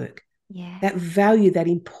met at work. Yeah. That value, that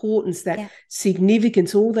importance, that Yeah.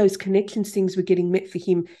 significance, all those connections, things were getting met for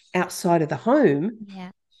him outside of the home.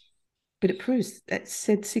 Yeah. But it proves that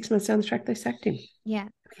said 6 months down the track, they sacked him. Yeah.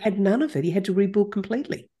 He had none of it. He had to rebuild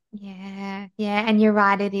completely. Yeah. Yeah. And you're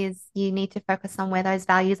right. It is, you need to focus on where those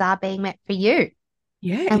values are being met for you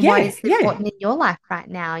Yeah, and what yeah, is yeah. important in your life right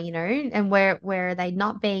now, and where are they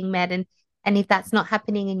not being met? And if that's not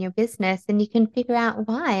happening in your business, then you can figure out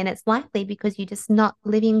why. And it's likely because you're just not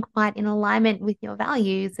living quite in alignment with your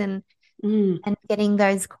values and getting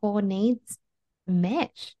those core needs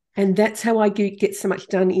met. And that's how I get so much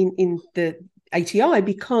done in the ATI,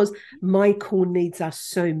 because my core needs are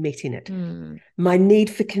so met in it. My need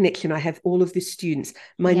for connection, I have all of the students.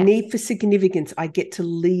 My Yeah. need for significance, I get to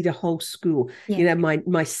lead a whole school. Yeah.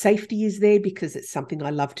 My safety is there because it's something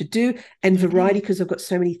I love to do, and variety because I've got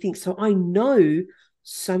so many things. So I know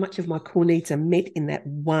so much of my core needs are met in that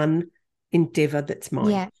one endeavor that's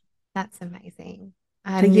mine. Yeah. That's amazing.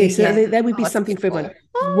 So yes, Yeah. that would be Oh, it's something for everyone.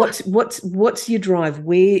 beautiful. Oh, What's your drive?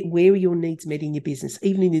 Where are your needs met in your business,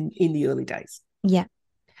 even in the early days? yeah.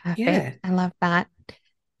 Yeah. Perfect. I love that.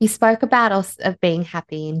 You spoke about us of being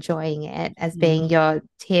happy, enjoying it as being your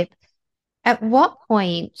tip. At what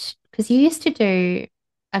point, because you used to do,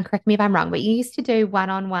 and correct me if I'm wrong, but you used to do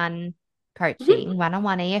one-on-one Mm-hmm. coaching,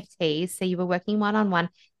 one-on-one EFTs. So you were working one-on-one.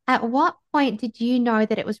 At what point did you know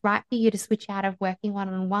that it was right for you to switch out of working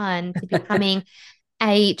one-on-one to becoming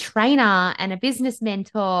a trainer and a business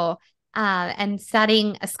mentor and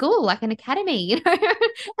starting a school, like an academy,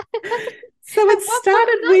 So At it what point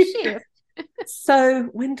started was that with, shift? so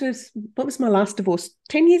what was my last divorce?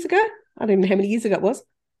 10 years ago? I don't even know how many years ago it was.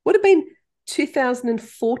 Would have been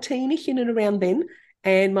 2014-ish, in and around then.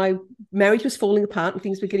 And my marriage was falling apart and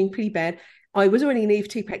things were getting pretty bad. I was already an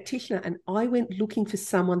EFT practitioner, and I went looking for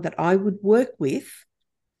someone that I would work with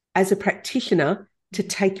as a practitioner to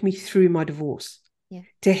take me through my divorce, Yeah.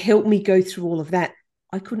 to help me go through all of that.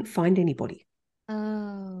 I couldn't find anybody.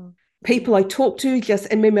 Oh, People I talked to just,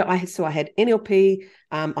 and remember, I had NLP,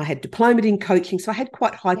 I had diploma in coaching, so I had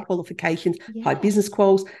quite high yeah. qualifications, high Yeah. business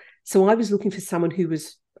quals. So I was looking for someone who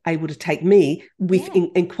was able to take me with Yeah.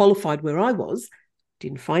 and qualified where I was.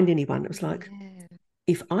 Didn't find anyone. It was like, Yeah.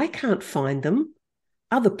 if I can't find them,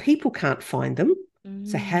 other people can't find them.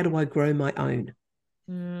 So how Mm. do I grow my own?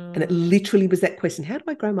 And it Mm. literally was that question: how do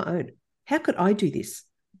I grow my own? How could I do this?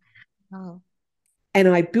 Oh, And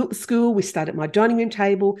I built the school. We started at my dining room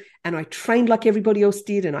table, and I trained like everybody else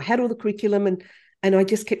did. And I had all the curriculum, and I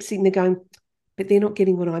just kept sitting there going, but they're not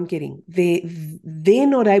getting what I'm getting. They're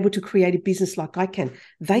not able to create a business like I can.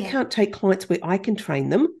 They yeah. can't take clients where I can train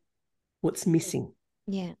them. What's missing?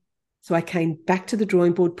 Yeah. So I came back to the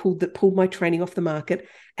drawing board, pulled my training off the market,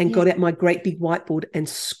 and Yeah. got out my great big whiteboard and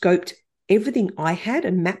scoped everything I had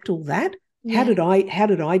and mapped all that. Yeah. How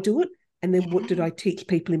did I do it? And then what did Yeah. I teach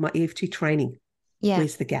people in my EFT training? Yeah.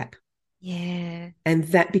 Where's the gap? Yeah. And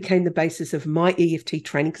that became the basis of my EFT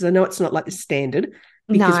training, because I know it's not like the standard,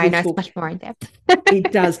 because No, we no, it's talk, much more in depth.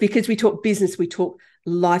 it does, because we talk business, we talk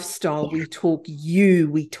lifestyle, Yeah. we talk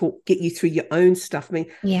you, we talk get you through your own stuff. I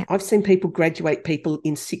mean, Yeah. I've seen people graduate people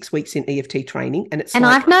in 6 weeks in EFT training, and it's And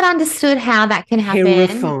like I've not understood how that can happen.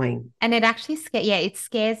 terrifying. And it actually it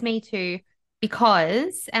scares me too,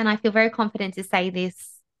 because, and I feel very confident to say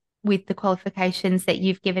this with the qualifications that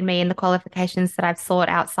you've given me and the qualifications that I've sought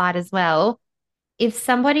outside as well. If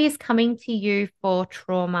somebody is coming to you for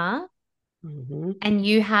trauma Mm-hmm. and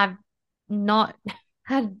you have not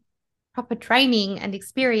had proper training and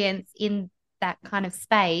experience in that kind of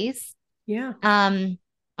space, Yeah, um,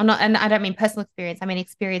 I'm not, and I don't mean personal experience, I mean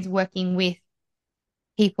experience working with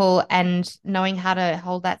people and knowing how to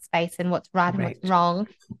hold that space and what's right and what's correct. wrong,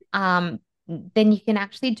 um, then you can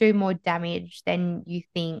actually do more damage than you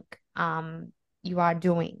think you are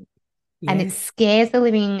doing. And it Yes, scares the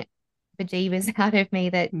living bejeebus out of me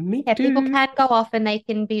that, me yeah, people too. can go off and they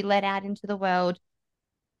can be let out into the world.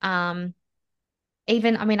 Um,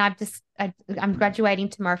 Even, I mean, I'm graduating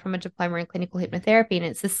tomorrow from a diploma in clinical hypnotherapy, and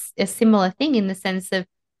it's a similar thing in the sense of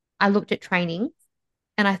I looked at training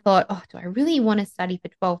and I thought, oh, do I really want to study for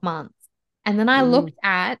 12 months? And then I Mm, looked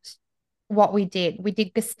at what we did. We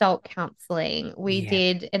did Gestalt counseling. We yeah,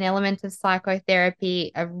 did an element of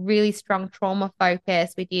psychotherapy, a really strong trauma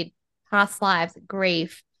focus. We did past lives,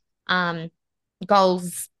 grief, um,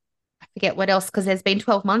 goals. I forget what else because there's been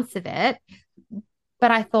 12 months of it.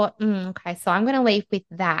 But I thought, okay, so I'm going to leave with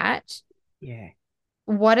that. yeah,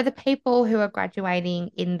 What are the people who are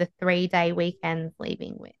graduating in the 3-day weekends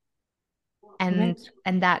leaving with? and correct.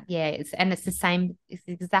 and that, yeah, it's the same, it's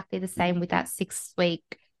exactly the same with that 6 week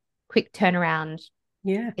quick turnaround.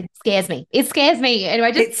 Yeah, It scares me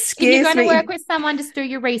anyway. Just, it if you're scares going to work me. with someone, just do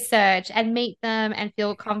your research and meet them and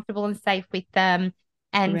feel comfortable and safe with them,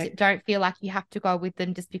 and Correct. don't feel like you have to go with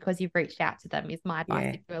them just because you've reached out to them, is my advice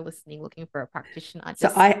Yeah. if you're listening looking for a practitioner. So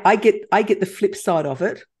Just, I get the flip side of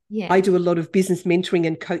it. yeah. I do a lot of business mentoring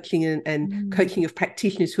and coaching, and Mm, coaching of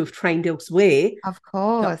practitioners who have trained elsewhere. of So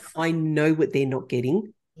course. I know what they're not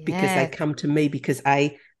getting, because they Yes. come to me because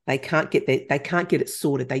they can't get it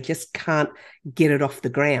sorted. They just can't get it off the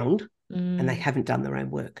ground, and they Mm, haven't done their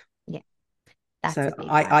own work. yeah, that's So a big one.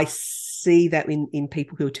 I see that in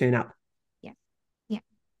people who turn up. Yeah. Yeah.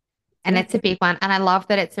 And Yeah, it's a big one. And I love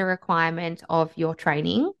that it's a requirement of your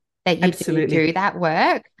training that you do absolutely. that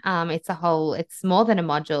work. It's more than a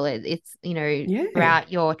module. It's, Yeah,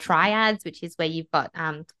 throughout your triads, which is where you've got,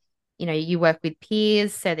 you work with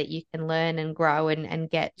peers so that you can learn and grow and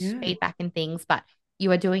get yeah, feedback and things. But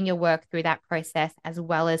you are doing your work through that process as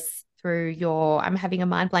well as through I'm having a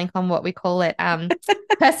mind blank on what we call it,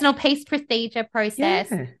 personal peace procedure process,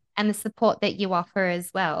 yeah. and the support that you offer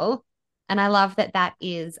as well. And I love that that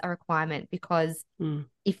is a requirement, because Mm,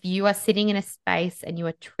 if you are sitting in a space and you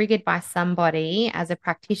are triggered by somebody as a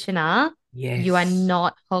practitioner, you are yes.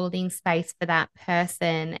 not holding space for that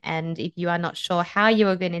person. And if you are not sure how you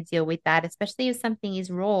are going to deal with that, especially if something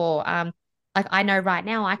is raw, like I know right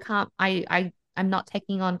now, I can't, I'm not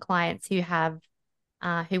taking on clients who want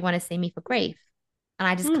to see me for grief. And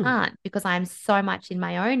I just Mm, can't, because I'm so much in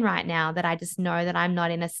my own right now that I just know that I'm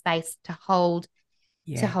not in a space to hold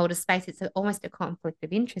to Yeah. hold a space. It's almost a conflict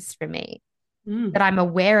of interest for me. But Mm. I'm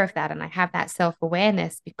aware of that and I have that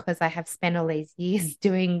self-awareness because I have spent all these years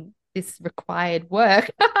doing this required work.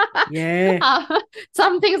 Yeah. Um,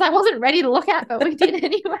 some things I wasn't ready to look at, but we did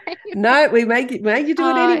anyway. No, we made you do it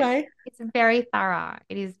Oh, anyway. it's very thorough.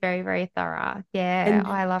 It is very, very thorough. Yeah, And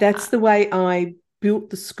I love that's that. the way I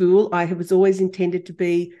built the school. I was always intended to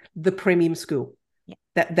be the premium school. Yeah.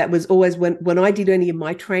 That was always when I did any of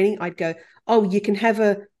my training, I'd go, oh, you can have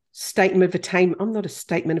a statement of attainment. I'm not a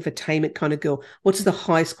statement of attainment kind of girl. What's the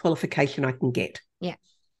highest qualification I can get? Yeah.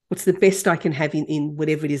 What's the best I can have in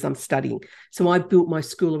whatever it is I'm studying? So I built my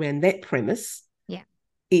school around that premise. Yeah.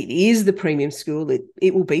 It is the premium school.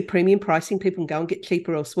 It will be premium pricing. People can go and get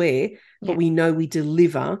cheaper elsewhere, but Yeah. we know we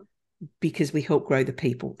deliver because we help grow the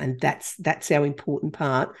people. And that's our important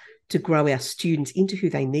part, to grow our students into who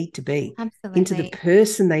they need to be, into the Absolutely.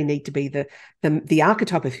 person they need to be, the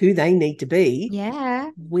archetype of who they need to be. Yeah.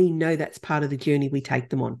 We know that's part of the journey we take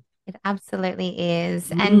them on. It absolutely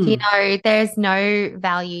is. And, Mm. there's no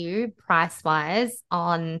value price-wise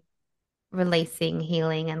on releasing,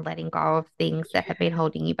 healing, and letting go of things that have been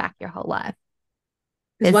holding you back your whole life.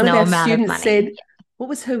 Because There's one of no our amount of students money. said, what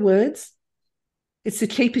was her words? It's the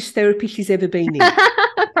cheapest therapy she's ever been in. Is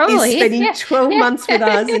Probably is. spending Yeah. 12 Yeah. months with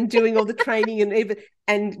us and doing all the training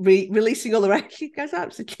and releasing all the rest. She goes, oh,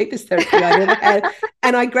 it's the cheapest therapy I've ever had.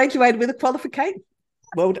 And I graduated with a qualification.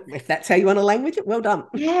 Well, if that's how you want to language it, well done.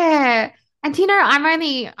 Yeah. And I'm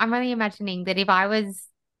only imagining that if I was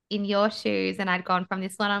in your shoes and I'd gone from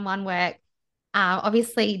this one-on-one work,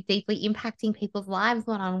 obviously deeply impacting people's lives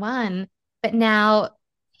one-on-one, but now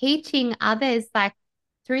teaching others, like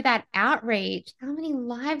through that outreach, how many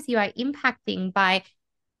lives you are impacting by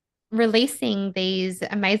releasing these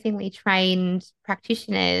amazingly trained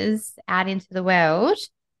practitioners out into the world,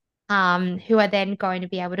 who are then going to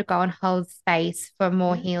be able to go and hold space for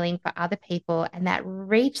more Yeah. healing for other people. And that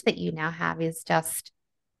reach that you now have is just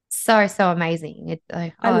so, so amazing. It's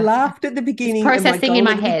like, I laughed at the it's beginning, and my processing in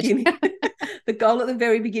goal my at the head. beginning, the goal at the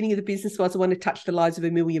very beginning of the business was I want to touch the lives of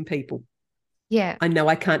 1 million people. Yeah. I know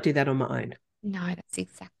I can't do that on my own. No, that's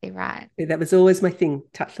exactly right. That was always my thing.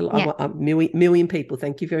 Touch the Yeah. a million people.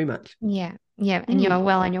 Thank you very much. Yeah. Yeah. And Mm. you're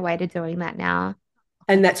well on your way to doing that now.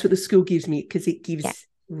 And that's what the school gives me, because it Yeah. gives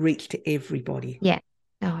reach to everybody. Yeah.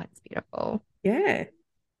 Oh, it's beautiful. Yeah.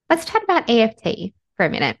 Let's chat about EFT for a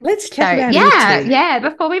minute. Let's So, chat about yeah, EFT. yeah.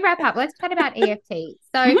 Before we wrap up, let's chat about EFT.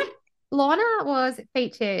 So, Mhm. Lorna was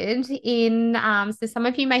featured in, so some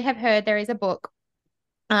of you may have heard there is a book,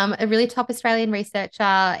 a really top Australian researcher,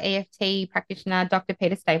 EFT practitioner, Dr.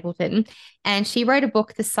 Peter Stapleton, and she wrote a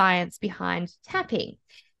book, The Science Behind Tapping.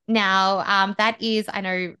 Now, that is, I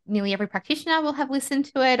know nearly every practitioner will have listened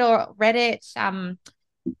to it or read it.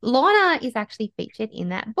 Lorna is actually featured in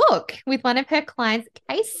that book with one of her clients'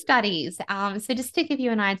 case studies. So just to give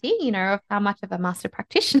you an idea, of how much of a master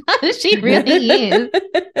practitioner she really is.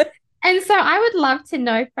 And so I would love to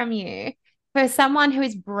know from you, for someone who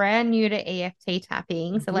is brand new to EFT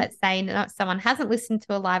tapping. So let's say someone hasn't listened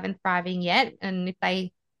to Alive and Thriving yet, and if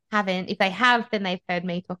they have, then they've heard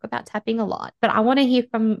me talk about tapping a lot. But I want to hear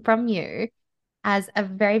from you as a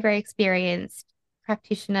very, very experienced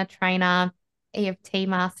practitioner, trainer, EFT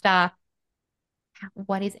master.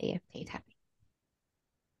 What is EFT tapping?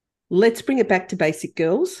 Let's bring it back to basic,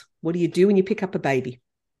 girls. What do you do when you pick up a baby?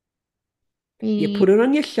 You put it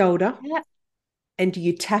on your shoulder. Yeah. And do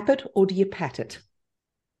you tap it or do you pat it?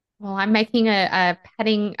 Well, I'm making a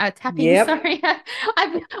tapping. Yep. Sorry,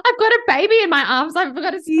 I've got a baby in my arms. I've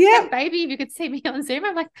got a Yep. baby. If you could see me on Zoom,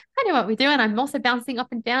 I'm like, I know what we're doing. I'm also bouncing up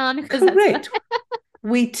and down because Correct.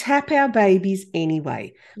 We tap our babies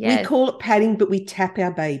anyway. Yes. We call it patting, but we tap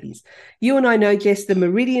our babies. You and I know, Jess, the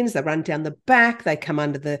meridians, they run down the back, they come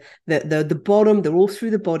under the bottom, they're all through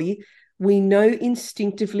the body. We know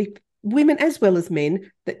instinctively, women as well as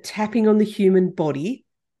men, that tapping on the human body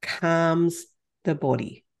calms the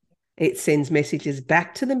body. It sends messages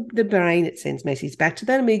back to the brain. It sends messages back to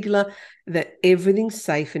the amygdala that everything's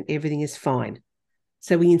safe and everything is fine.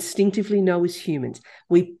 So we instinctively know as humans.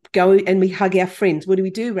 We go and we hug our friends. What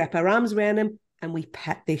do? Wrap our arms around them and we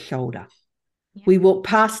pat their shoulder. Yeah. We walk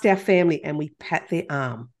past our family and we pat their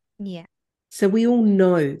arm. Yeah. So we all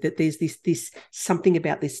know that there's this something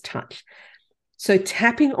about this touch. So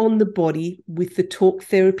tapping on the body with the talk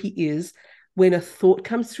therapy is when a thought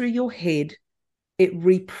comes through your head, it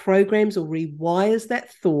reprograms or rewires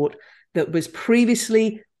that thought that was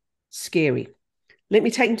previously scary. Let me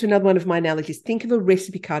take you to another one of my analogies. Think of a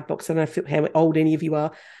recipe card box. I don't know how old any of you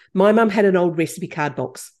are. My mum had an old recipe card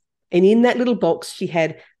box. And in that little box, she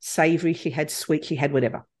had savory, she had sweet, she had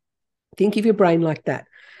whatever. Think of your brain like that.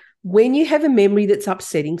 When you have a memory that's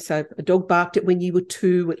upsetting, so a dog barked at when you were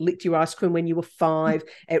 2, it licked your ice cream when you were 5,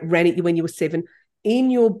 it ran at you when you were 7,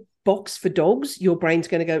 in your box for dogs, your brain's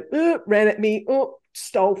going to go, ran at me,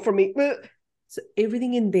 stole from me. So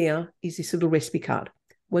everything in there is this little recipe card.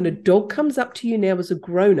 When a dog comes up to you now as a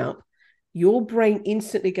grown-up, your brain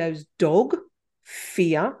instantly goes dog,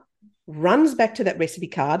 fear, runs back to that recipe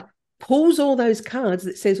card, pulls all those cards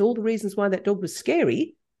that says all the reasons why that dog was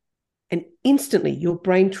scary, and instantly your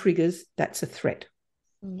brain triggers, that's a threat.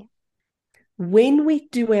 Yeah. When we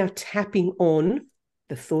do our tapping on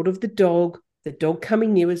the thought of the dog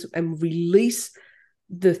coming near us, and release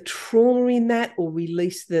the trauma in that, or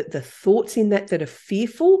release the thoughts in that are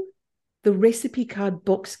fearful, the recipe card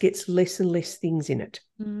box gets less and less things in it.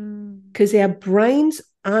 Because our brains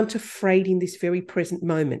aren't afraid in this very present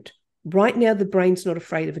moment. Right now, the brain's not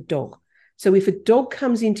afraid of a dog. So if a dog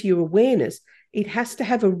comes into your awareness, it has to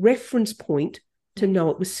have a reference point to know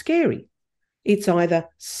it was scary. It's either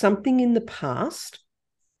something in the past,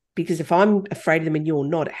 because if I'm afraid of them and you're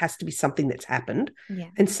not, it has to be something that's happened. Yeah.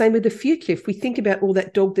 And same with the future. If we think about all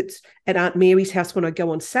that dog that's at Aunt Mary's house when I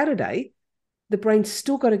go on Saturday, the brain's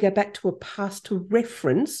still got to go back to a past to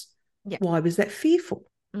reference. Why was that fearful?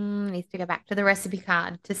 Needs to go back to the recipe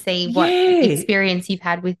card to see what experience you've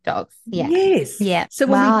had with dogs. Yeah. Yes. Yeah. So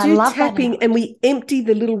when we do tapping and we empty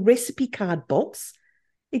the little recipe card box,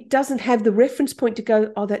 it doesn't have the reference point to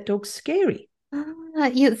go, oh, that dog's scary.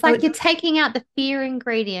 It's like you're taking out the fear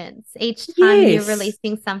ingredients each time you're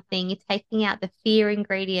releasing something. You're taking out the fear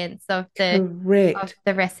ingredients of the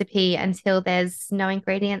recipe until there's no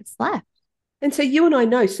ingredients left. And so you and I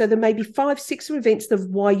know, so there may be 5, 6 events of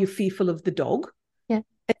why you're fearful of the dog. Yeah.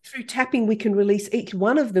 And through tapping, we can release each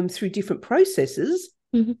one of them through different processes.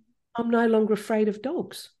 Mm-hmm. I'm no longer afraid of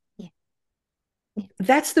dogs. Yeah.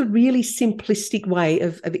 That's the really simplistic way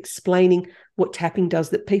of explaining what tapping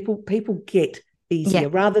does, that people get easier,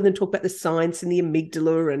 rather than talk about the science and the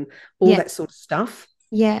amygdala and all that sort of stuff.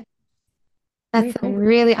 Yeah. That's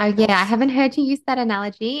really, I haven't heard you use that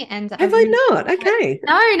analogy. And have I not? Okay.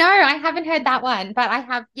 No, I haven't heard that one, but I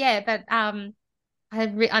have,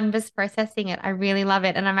 I'm just processing it. I really love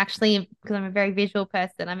it. And I'm actually, because I'm a very visual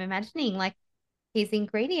person, I'm imagining like these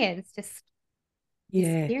ingredients just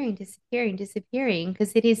disappearing.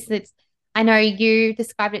 Because it's, I know you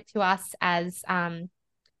described it to us as,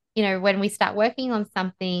 when we start working on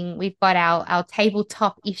something, we've got our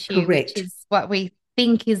tabletop issue, which is what we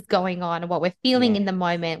think is going on and what we're feeling in the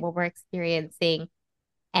moment, what we're experiencing.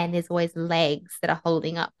 And there's always legs that are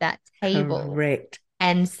holding up that table. Correct.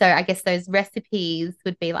 And so I guess those recipes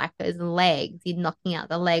would be like those legs. You're knocking out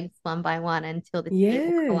the legs one by one until the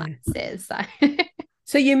table collapses.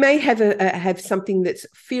 So you may have something that's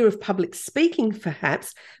fear of public speaking,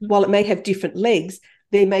 perhaps. While it may have different legs,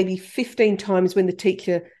 there may be 15 times when the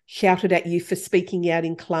teacher shouted at you for speaking out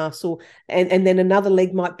in class, and then another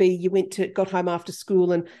leg might be you got home after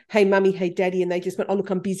school and, hey, mummy, hey, daddy, and they just went, oh, look,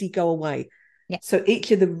 I'm busy, go away. Yeah. So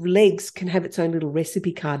each of the legs can have its own little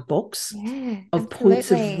recipe card box of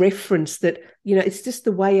points of reference that, it's just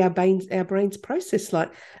the way our brains process.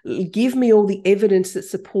 Like, give me all the evidence that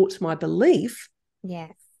supports my belief.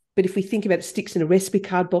 Yes. But if we think about it, sticks in a recipe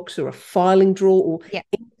card box or a filing drawer or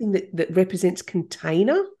anything that represents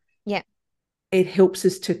container, it helps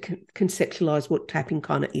us to conceptualize what tapping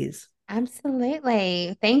kind of is.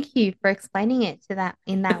 Absolutely. Thank you for explaining it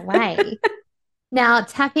in that way. Now,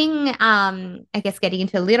 tapping, I guess getting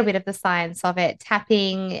into a little bit of the science of it,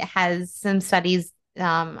 tapping has some studies,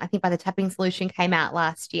 I think by the Tapping Solution came out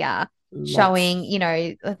last year, showing,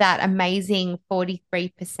 that amazing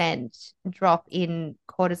 43% drop in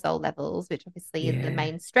cortisol levels, which obviously is the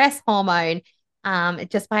main stress hormone,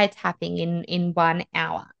 just by tapping in 1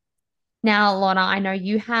 hour. Now, Lorna, I know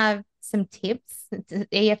you have some tips.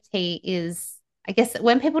 EFT is, I guess,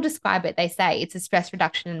 when people describe it, they say it's a stress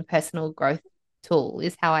reduction and personal growth tool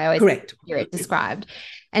is how I always hear it described.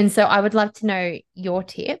 And so I would love to know your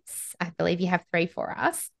tips. I believe you have 3 for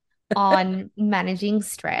us on managing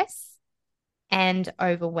stress and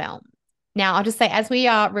overwhelm. Now, I'll just say, as we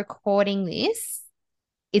are recording this,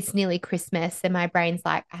 it's nearly Christmas and my brain's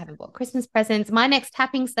like, I haven't bought Christmas presents. My next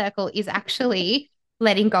tapping circle is actually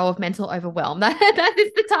letting go of mental overwhelm. That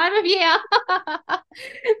is the time of year.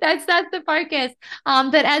 That's the focus.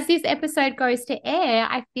 But as this episode goes to air,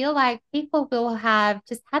 I feel like people will have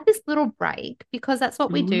just had this little break, because that's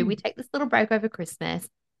what we do. We take this little break over Christmas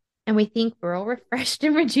and we think we're all refreshed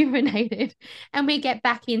and rejuvenated, and we get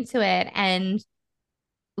back into it, and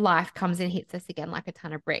life comes and hits us again like a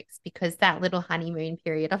ton of bricks, because that little honeymoon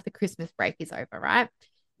period of the Christmas break is over, right?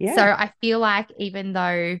 Yeah. So I feel like even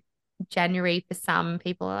though January for some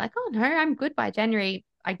people are like, oh no, I'm good by January,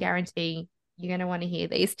 I guarantee you're going to want to hear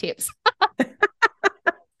these tips.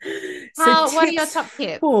 So What are your top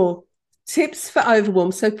tips? Tips for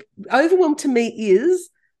overwhelm. So overwhelm to me is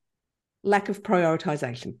lack of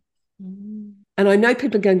prioritization. And I know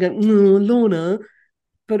people are going, Lorna,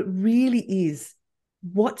 but it really is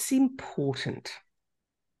what's important.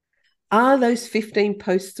 Are those 15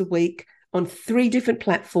 posts a week on 3 different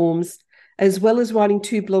platforms, as well as writing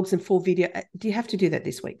 2 blogs and 4 video? Do you have to do that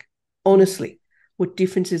this week? Honestly, what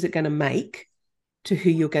difference is it going to make to who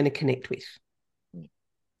you're going to connect with?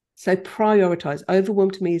 So prioritize.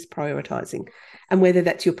 Overwhelm to me is prioritizing. And whether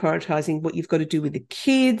that's you're prioritizing what you've got to do with the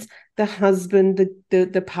kids, the husband,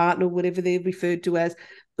 the partner, whatever they're referred to as,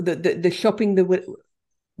 the shopping,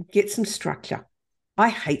 get some structure. I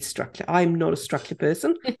hate structure. I'm not a structure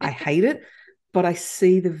person. I hate it, but I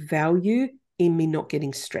see the value in me not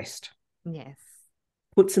getting stressed. Yes.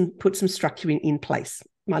 Put some structure in place.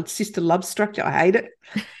 My sister loves structure. I hate it.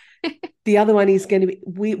 The other one is going to be,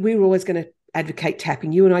 we're always going to advocate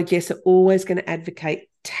tapping. You and I, Jess, are always going to advocate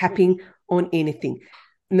tapping on anything.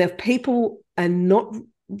 Now, if people are not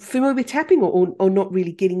familiar with tapping or not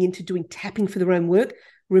really getting into doing tapping for their own work,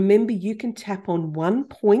 remember you can tap on one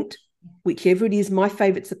point, whichever it is. My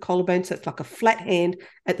favorite's the collarbone, so it's like a flat hand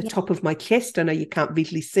at the top of my chest. I know you can't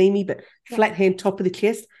visually see me, but flat hand, top of the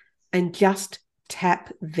chest, and just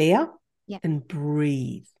tap there and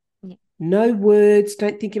breathe. No words.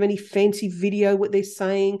 Don't think of any fancy video, what they're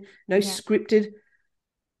saying. No scripted.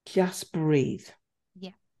 Just breathe.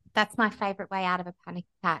 Yeah. That's my favorite way out of a panic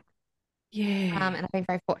attack. Yeah. And I've been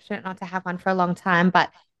very fortunate not to have one for a long time.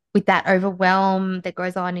 But with that overwhelm that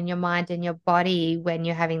goes on in your mind and your body when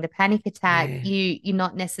you're having the panic attack, you're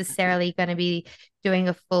not necessarily going to be doing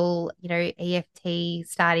a full, EFT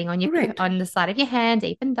starting on the side of your hand,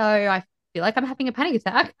 even though I feel like I'm having a panic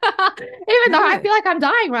attack, even though I feel like I'm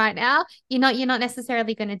dying right now. You're not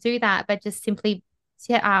necessarily going to do that, but just simply,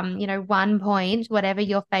 one point, whatever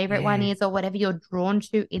your favorite one is, or whatever you're drawn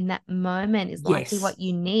to in that moment is likely what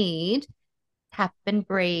you need. Tap and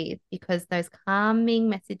breathe, because those calming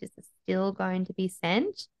messages are still going to be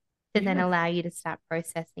sent to then allow you to start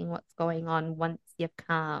processing what's going on once you've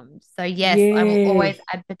calmed. So yes, I will always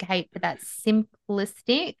advocate for that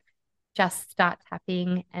simplistic, just start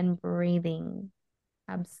tapping and breathing.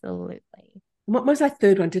 Absolutely. What was our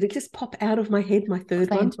third one? Did it just pop out of my head, my third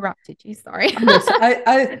one? I interrupted you, sorry. No,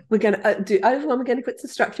 so we're going to do overwhelm. We're going to put some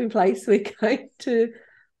structure in place. We're going to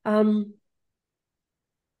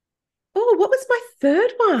what was my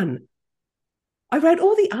third one? I wrote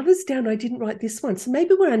all the others down. I didn't write this one. So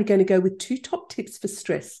maybe we're only going to go with 2 top tips for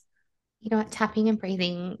stress. You know what? Tapping and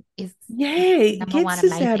breathing is it gets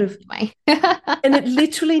us out of anyway. And it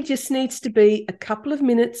literally just needs to be a couple of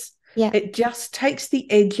minutes. Yeah. It just takes the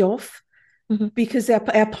edge off, because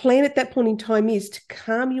our plan at that point in time is to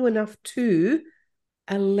calm you enough to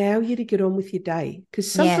allow you to get on with your day.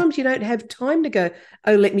 Because sometimes you don't have time to go,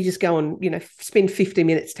 let me just go and, spend 15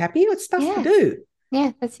 minutes tapping. You got stuff to do.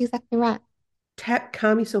 Yeah, that's exactly right. Tap,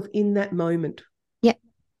 calm yourself in that moment. Yeah,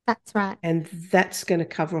 that's right. And that's going to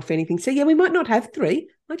cover off anything. So, we might not have 3.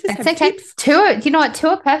 I just have tips. 2, you know what? 2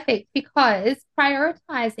 are perfect, because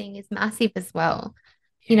prioritizing is massive as well.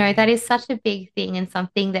 That is such a big thing, and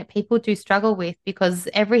something that people do struggle with, because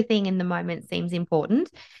everything in the moment seems important,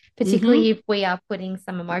 particularly if we are putting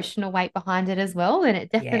some emotional weight behind it as well, then it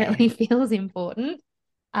definitely feels important.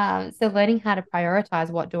 So learning how to prioritize,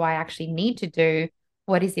 what do I actually need to do?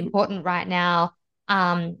 What is important right now?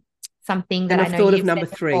 Something that I know you've said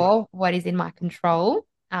before, what is in my control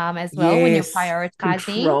as well, when you're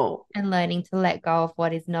prioritizing and learning to let go of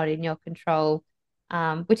what is not in your control.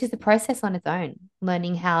 Which is a process on its own,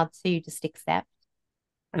 learning how to just accept.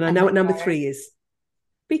 And I know what number 3 is.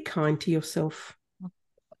 Be kind to yourself.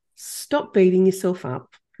 Stop beating yourself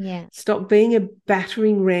up. Yeah. Stop being a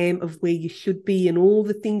battering ram of where you should be and all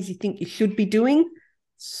the things you think you should be doing.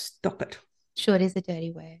 Stop it. Should is a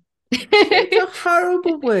dirty word. It's a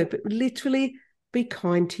horrible word, but literally be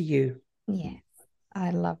kind to you. Yes,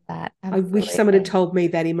 I love that. Absolutely. I wish someone had told me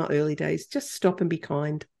that in my early days. Just stop and be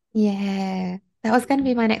kind. Yeah. That was going to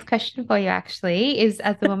be my next question for you, actually, is,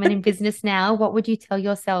 as a woman in business now, what would you tell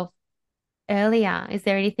yourself earlier? Is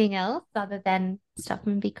there anything else other than stop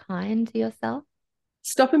and be kind to yourself?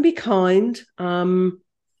 Stop and be kind.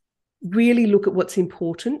 Really look at what's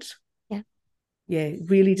important.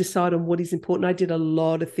 Really decide on what is important. I did a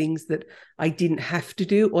lot of things that I didn't have to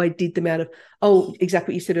do, or I did them out of,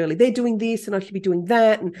 exactly what you said earlier. They're doing this and I should be doing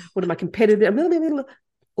that. And what are my competitors?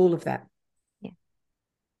 All of that.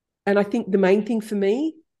 And I think the main thing for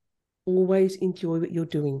me, always enjoy what you're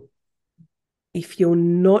doing. If you're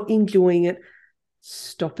not enjoying it,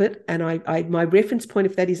 stop it. And I my reference point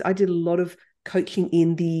of that is I did a lot of coaching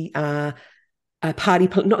in the party,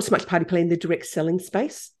 not so much party plan, the direct selling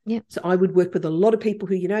space. Yeah. So I would work with a lot of people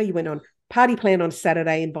who, you went on party plan on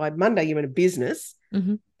Saturday and by Monday you're in a business.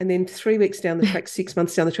 Mm-hmm. And then 3 weeks down the track, 6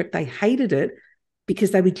 months down the track, they hated it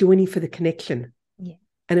because they were joining for the connection. Yeah.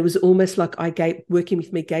 And it was almost like working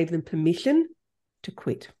with me gave them permission to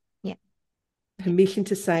quit. Yeah. Permission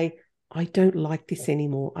to say, I don't like this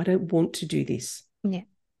anymore. I don't want to do this. Yeah.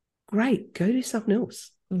 Great. Go do something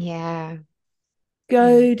else. Yeah.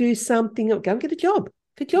 Go do something else. Go and get a job.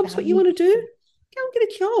 If a job's what you want to do, go and get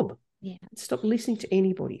a job. Yeah. Stop listening to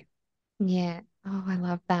anybody. Yeah. Oh, I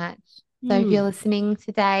love that. So if you're listening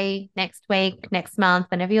today, next week, next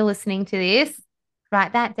month, whenever you're listening to this,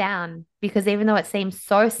 write that down, because even though it seems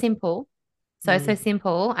so simple, so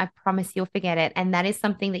simple, I promise you'll forget it. And that is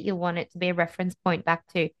something that you'll want it to be a reference point back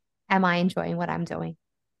to. Am I enjoying what I'm doing?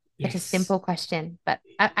 Yes. It's a simple question, but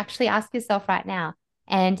actually ask yourself right now.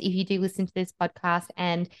 And if you do listen to this podcast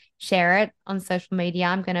and share it on social media,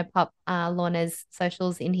 I'm going to pop Lorna's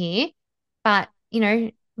socials in here. But,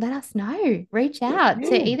 let us know. Reach out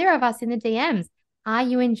to either of us in the DMs. Are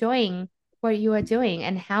you enjoying what you are doing?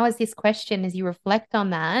 And how has this question, as you reflect on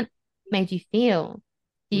that, made you feel?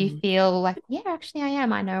 Do you feel like, yeah, actually I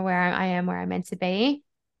am. I know where I am, where I'm meant to be?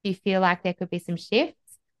 Do you feel like there could be some shifts?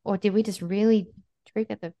 Or did we just really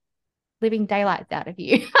trigger the living daylights out of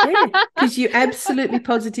you? Yeah, because you absolutely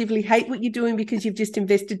positively hate what you're doing because you've just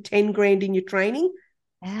invested 10 grand in your training.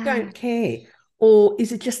 Yeah. Don't care. Or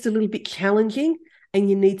is it just a little bit challenging and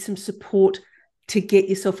you need some support to get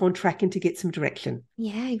yourself on track and to get some direction?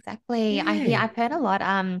 Yeah, exactly. Yeah. I've heard a lot.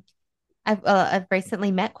 I've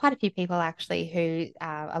recently met quite a few people actually who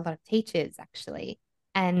a lot of teachers actually,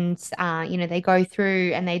 and they go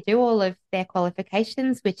through and they do all of their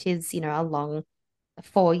qualifications, which is a long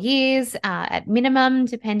 4 years at minimum,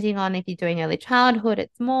 depending on if you're doing early childhood,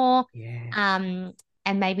 it's more. Yeah.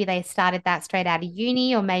 And maybe they started that straight out of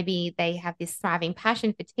uni, or maybe they have this thriving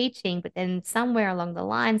passion for teaching, but then somewhere along the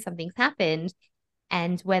line something's happened,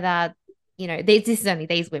 and whether this is only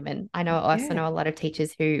these women. I also know a lot of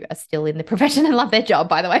teachers who are still in the profession and love their job,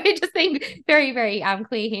 by the way, just being very, very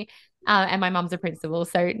clear here. And my mum's a principal,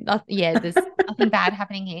 so there's nothing bad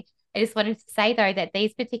happening here. I just wanted to say though that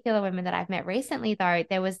these particular women that I've met recently, though,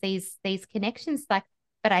 there was these connections, like,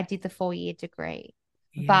 but I did the 4-year degree.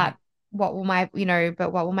 Yeah. But what will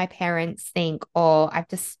my parents think? Or I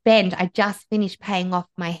just finished paying off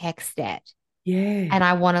my HECS debt. Yeah. And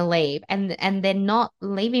I want to leave. And they're not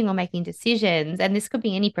leaving or making decisions. And this could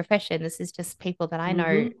be any profession. This is just people that I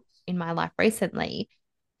know in my life recently,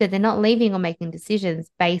 that they're not leaving or making decisions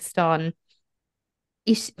based on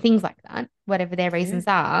things like that, whatever their reasons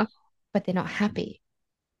are, but they're not happy.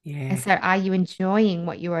 Yeah. And so are you enjoying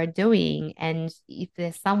what you are doing? And if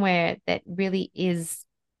there's somewhere that really is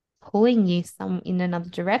pulling you in another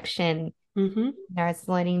direction, it's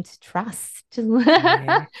learning to trust, surrender,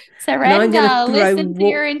 listen to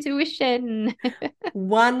your intuition.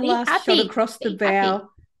 One last shot across the bow.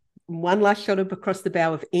 One last shot across the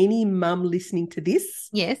bow of any mum listening to this.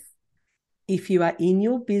 Yes. If you are in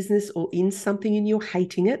your business or in something and you're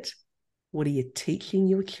hating it, what are you teaching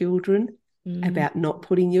your children about not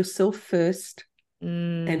putting yourself first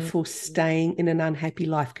and for staying in an unhappy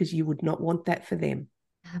life? Because you would not want that for them.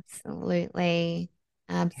 Absolutely.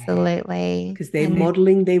 Because they're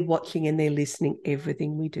modeling, they're watching, and they're listening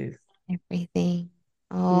everything we do. Everything.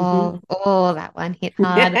 That one hit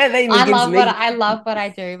hard. I love what I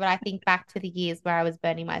do, but I think back to the years where I was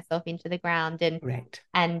burning myself into the ground,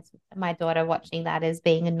 and my daughter watching that as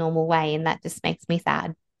being a normal way, and that just makes me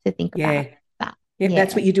sad to think about that. Yeah,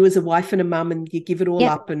 that's what you do as a wife and a mum, and you give it all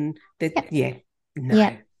up, and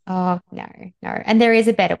no. Oh, no. And there is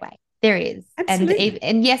a better way. There is. Absolutely.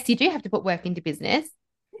 And yes, you do have to put work into business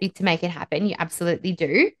to make it happen. You absolutely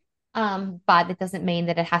do. But it doesn't mean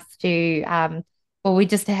that it has to. I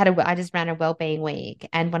just ran a wellbeing week,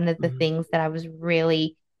 and one of the things that I was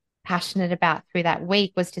really passionate about through that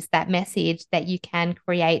week was just that message that you can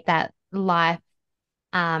create that life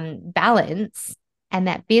balance and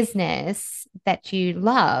that business that you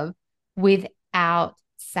love without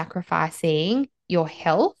sacrificing your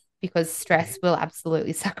health, because stress will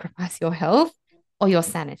absolutely sacrifice your health or your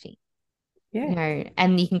sanity. Yeah.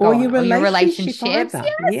 And you can go on, or your relationships.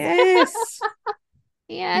 Yes.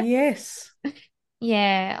 Yes.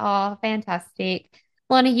 Yeah. Oh, fantastic.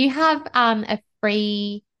 Lorna, you have a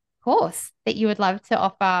free course that you would love to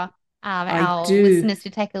offer our listeners to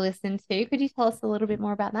take a listen to. Could you tell us a little bit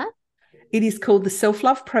more about that? It is called the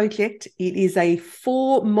Self-Love Project. It is a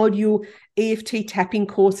 4-module EFT tapping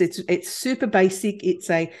course. It's super basic. It's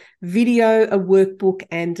a video, a workbook,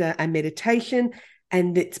 and a meditation.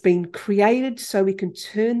 And it's been created so we can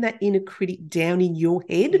turn that inner critic down in your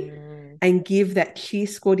head and give that cheer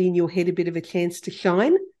squad in your head a bit of a chance to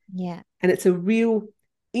shine. Yeah. And it's a real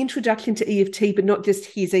introduction to EFT, but not just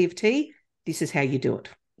here's EFT. This is how you do it.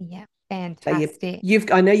 Yeah. Fantastic.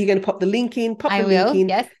 So I know you're going to pop the link in.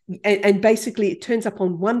 Yes. And basically it turns up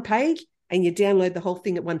on one page and you download the whole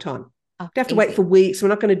thing at one time. Oh, you don't have to wait for weeks. We're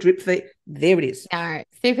not going to drip feed. There it is. No,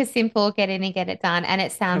 super simple. Get in and get it done. And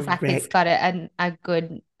it sounds like it's got a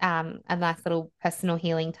good, a nice little personal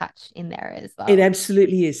healing touch in there as well. It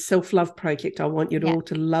absolutely is. Self-love project. I want you all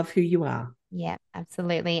to love who you are. Yeah,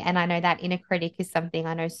 absolutely. And I know that inner critic is something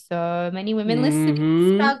I know so many women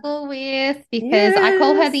listening struggle with, because I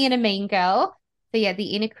call her the inner mean girl. So yeah, the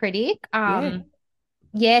inner critic.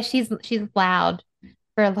 She's loud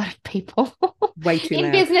for a lot of people. Way too in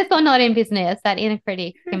loud. Business or not in business, that inner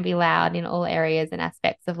critic can be loud in all areas and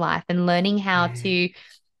aspects of life, and learning how to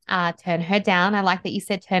turn her down. I like that you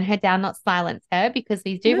said turn her down, not silence her, because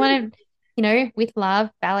we do want to, with love,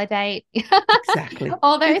 validate exactly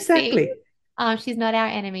all those things. She's not our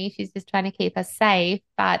enemy. She's just trying to keep us safe.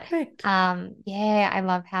 But I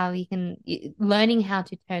love how learning how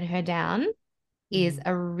to turn her down is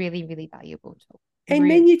a really, really valuable tool.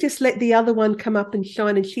 And then you just let the other one come up and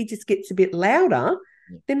shine, and she just gets a bit louder.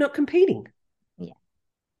 They're not competing. Yeah.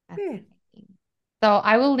 So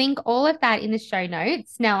I will link all of that in the show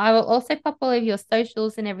notes. Now, I will also pop all of your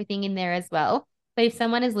socials and everything in there as well. So if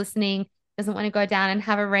someone is listening, doesn't want to go down and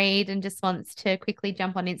have a read and just wants to quickly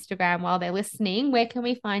jump on Instagram while they're listening, where can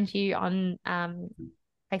we find you on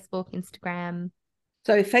Facebook, Instagram?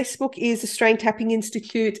 So Facebook is Australian Tapping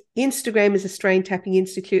Institute. Instagram is Australian Tapping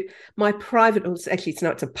Institute. My private,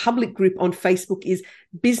 it's a public group on Facebook is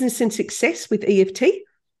Business and Success with EFT.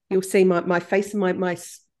 You'll see my face and my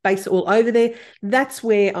space all over there. That's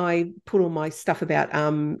where I put all my stuff about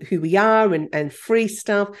who we are and free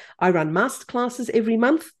stuff. I run masterclasses every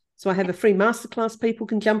month. So I have a free masterclass people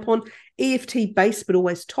can jump on, EFT based, but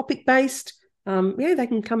always topic based. They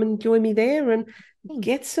can come and join me there and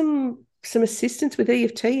get some assistance with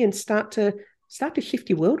EFT and start to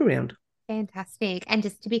shift your world around. Fantastic. And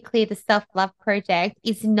just to be clear, the Self-Love Project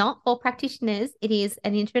is not for practitioners. It is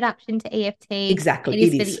an introduction to EFT. Exactly.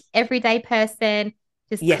 It is for the everyday person.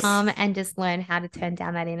 Just come and just learn how to turn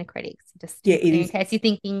down that inner critic. So just in case you're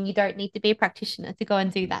thinking you don't need to be a practitioner to go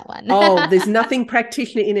and do that one. There's nothing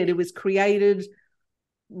practitioner in it. It was created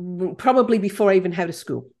probably before I even had a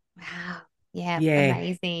school. Wow. Yeah.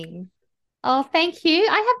 Amazing. Oh, thank you.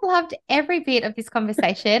 I have loved every bit of this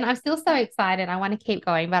conversation. I'm still so excited. I want to keep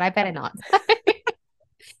going, but I better not.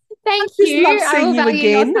 Thank you. I will value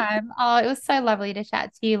your time. Oh, it was so lovely to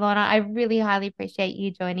chat to you, Lorna. I really highly appreciate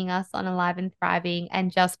you joining us on Alive and Thriving,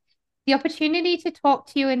 and just the opportunity to talk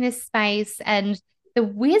to you in this space, and the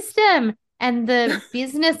wisdom and the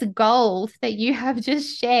business goals that you have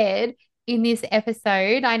just shared in this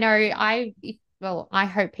episode. I know I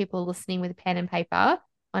hope people are listening with a pen and paper,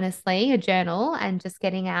 honestly, a journal, and just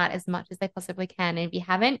getting out as much as they possibly can. And if you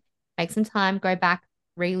haven't, make some time, go back,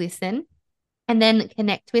 re-listen. And then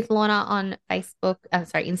connect with Lorna on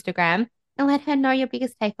Instagram, and let her know your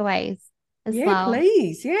biggest takeaways as well. Yeah,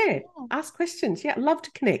 please. Yeah. Ask questions. Yeah, I'd love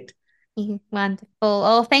to connect. Wonderful.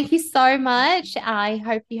 Oh, thank you so much. I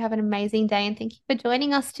hope you have an amazing day, and thank you for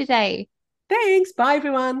joining us today. Thanks. Bye,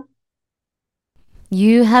 everyone.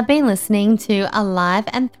 You have been listening to Alive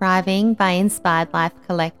and Thriving by Inspired Life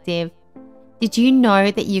Collective. Did you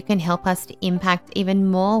know that you can help us to impact even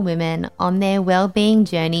more women on their well-being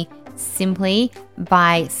journey simply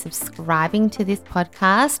by subscribing to this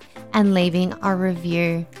podcast and leaving a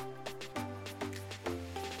review?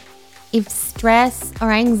 If stress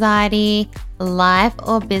or anxiety, life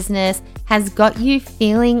or business has got you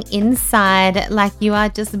feeling inside like you are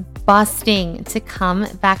just busting to come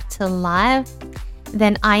back to life,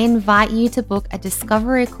 then I invite you to book a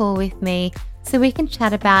discovery call with me so we can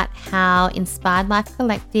chat about how Inspired Life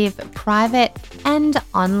Collective private and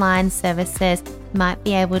online services might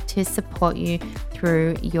be able to support you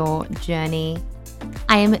through your journey.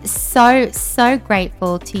 I am so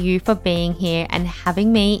grateful to you for being here and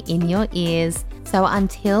having me in your ears. So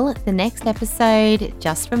until the next episode,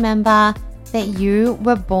 just remember that you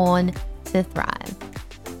were born to thrive.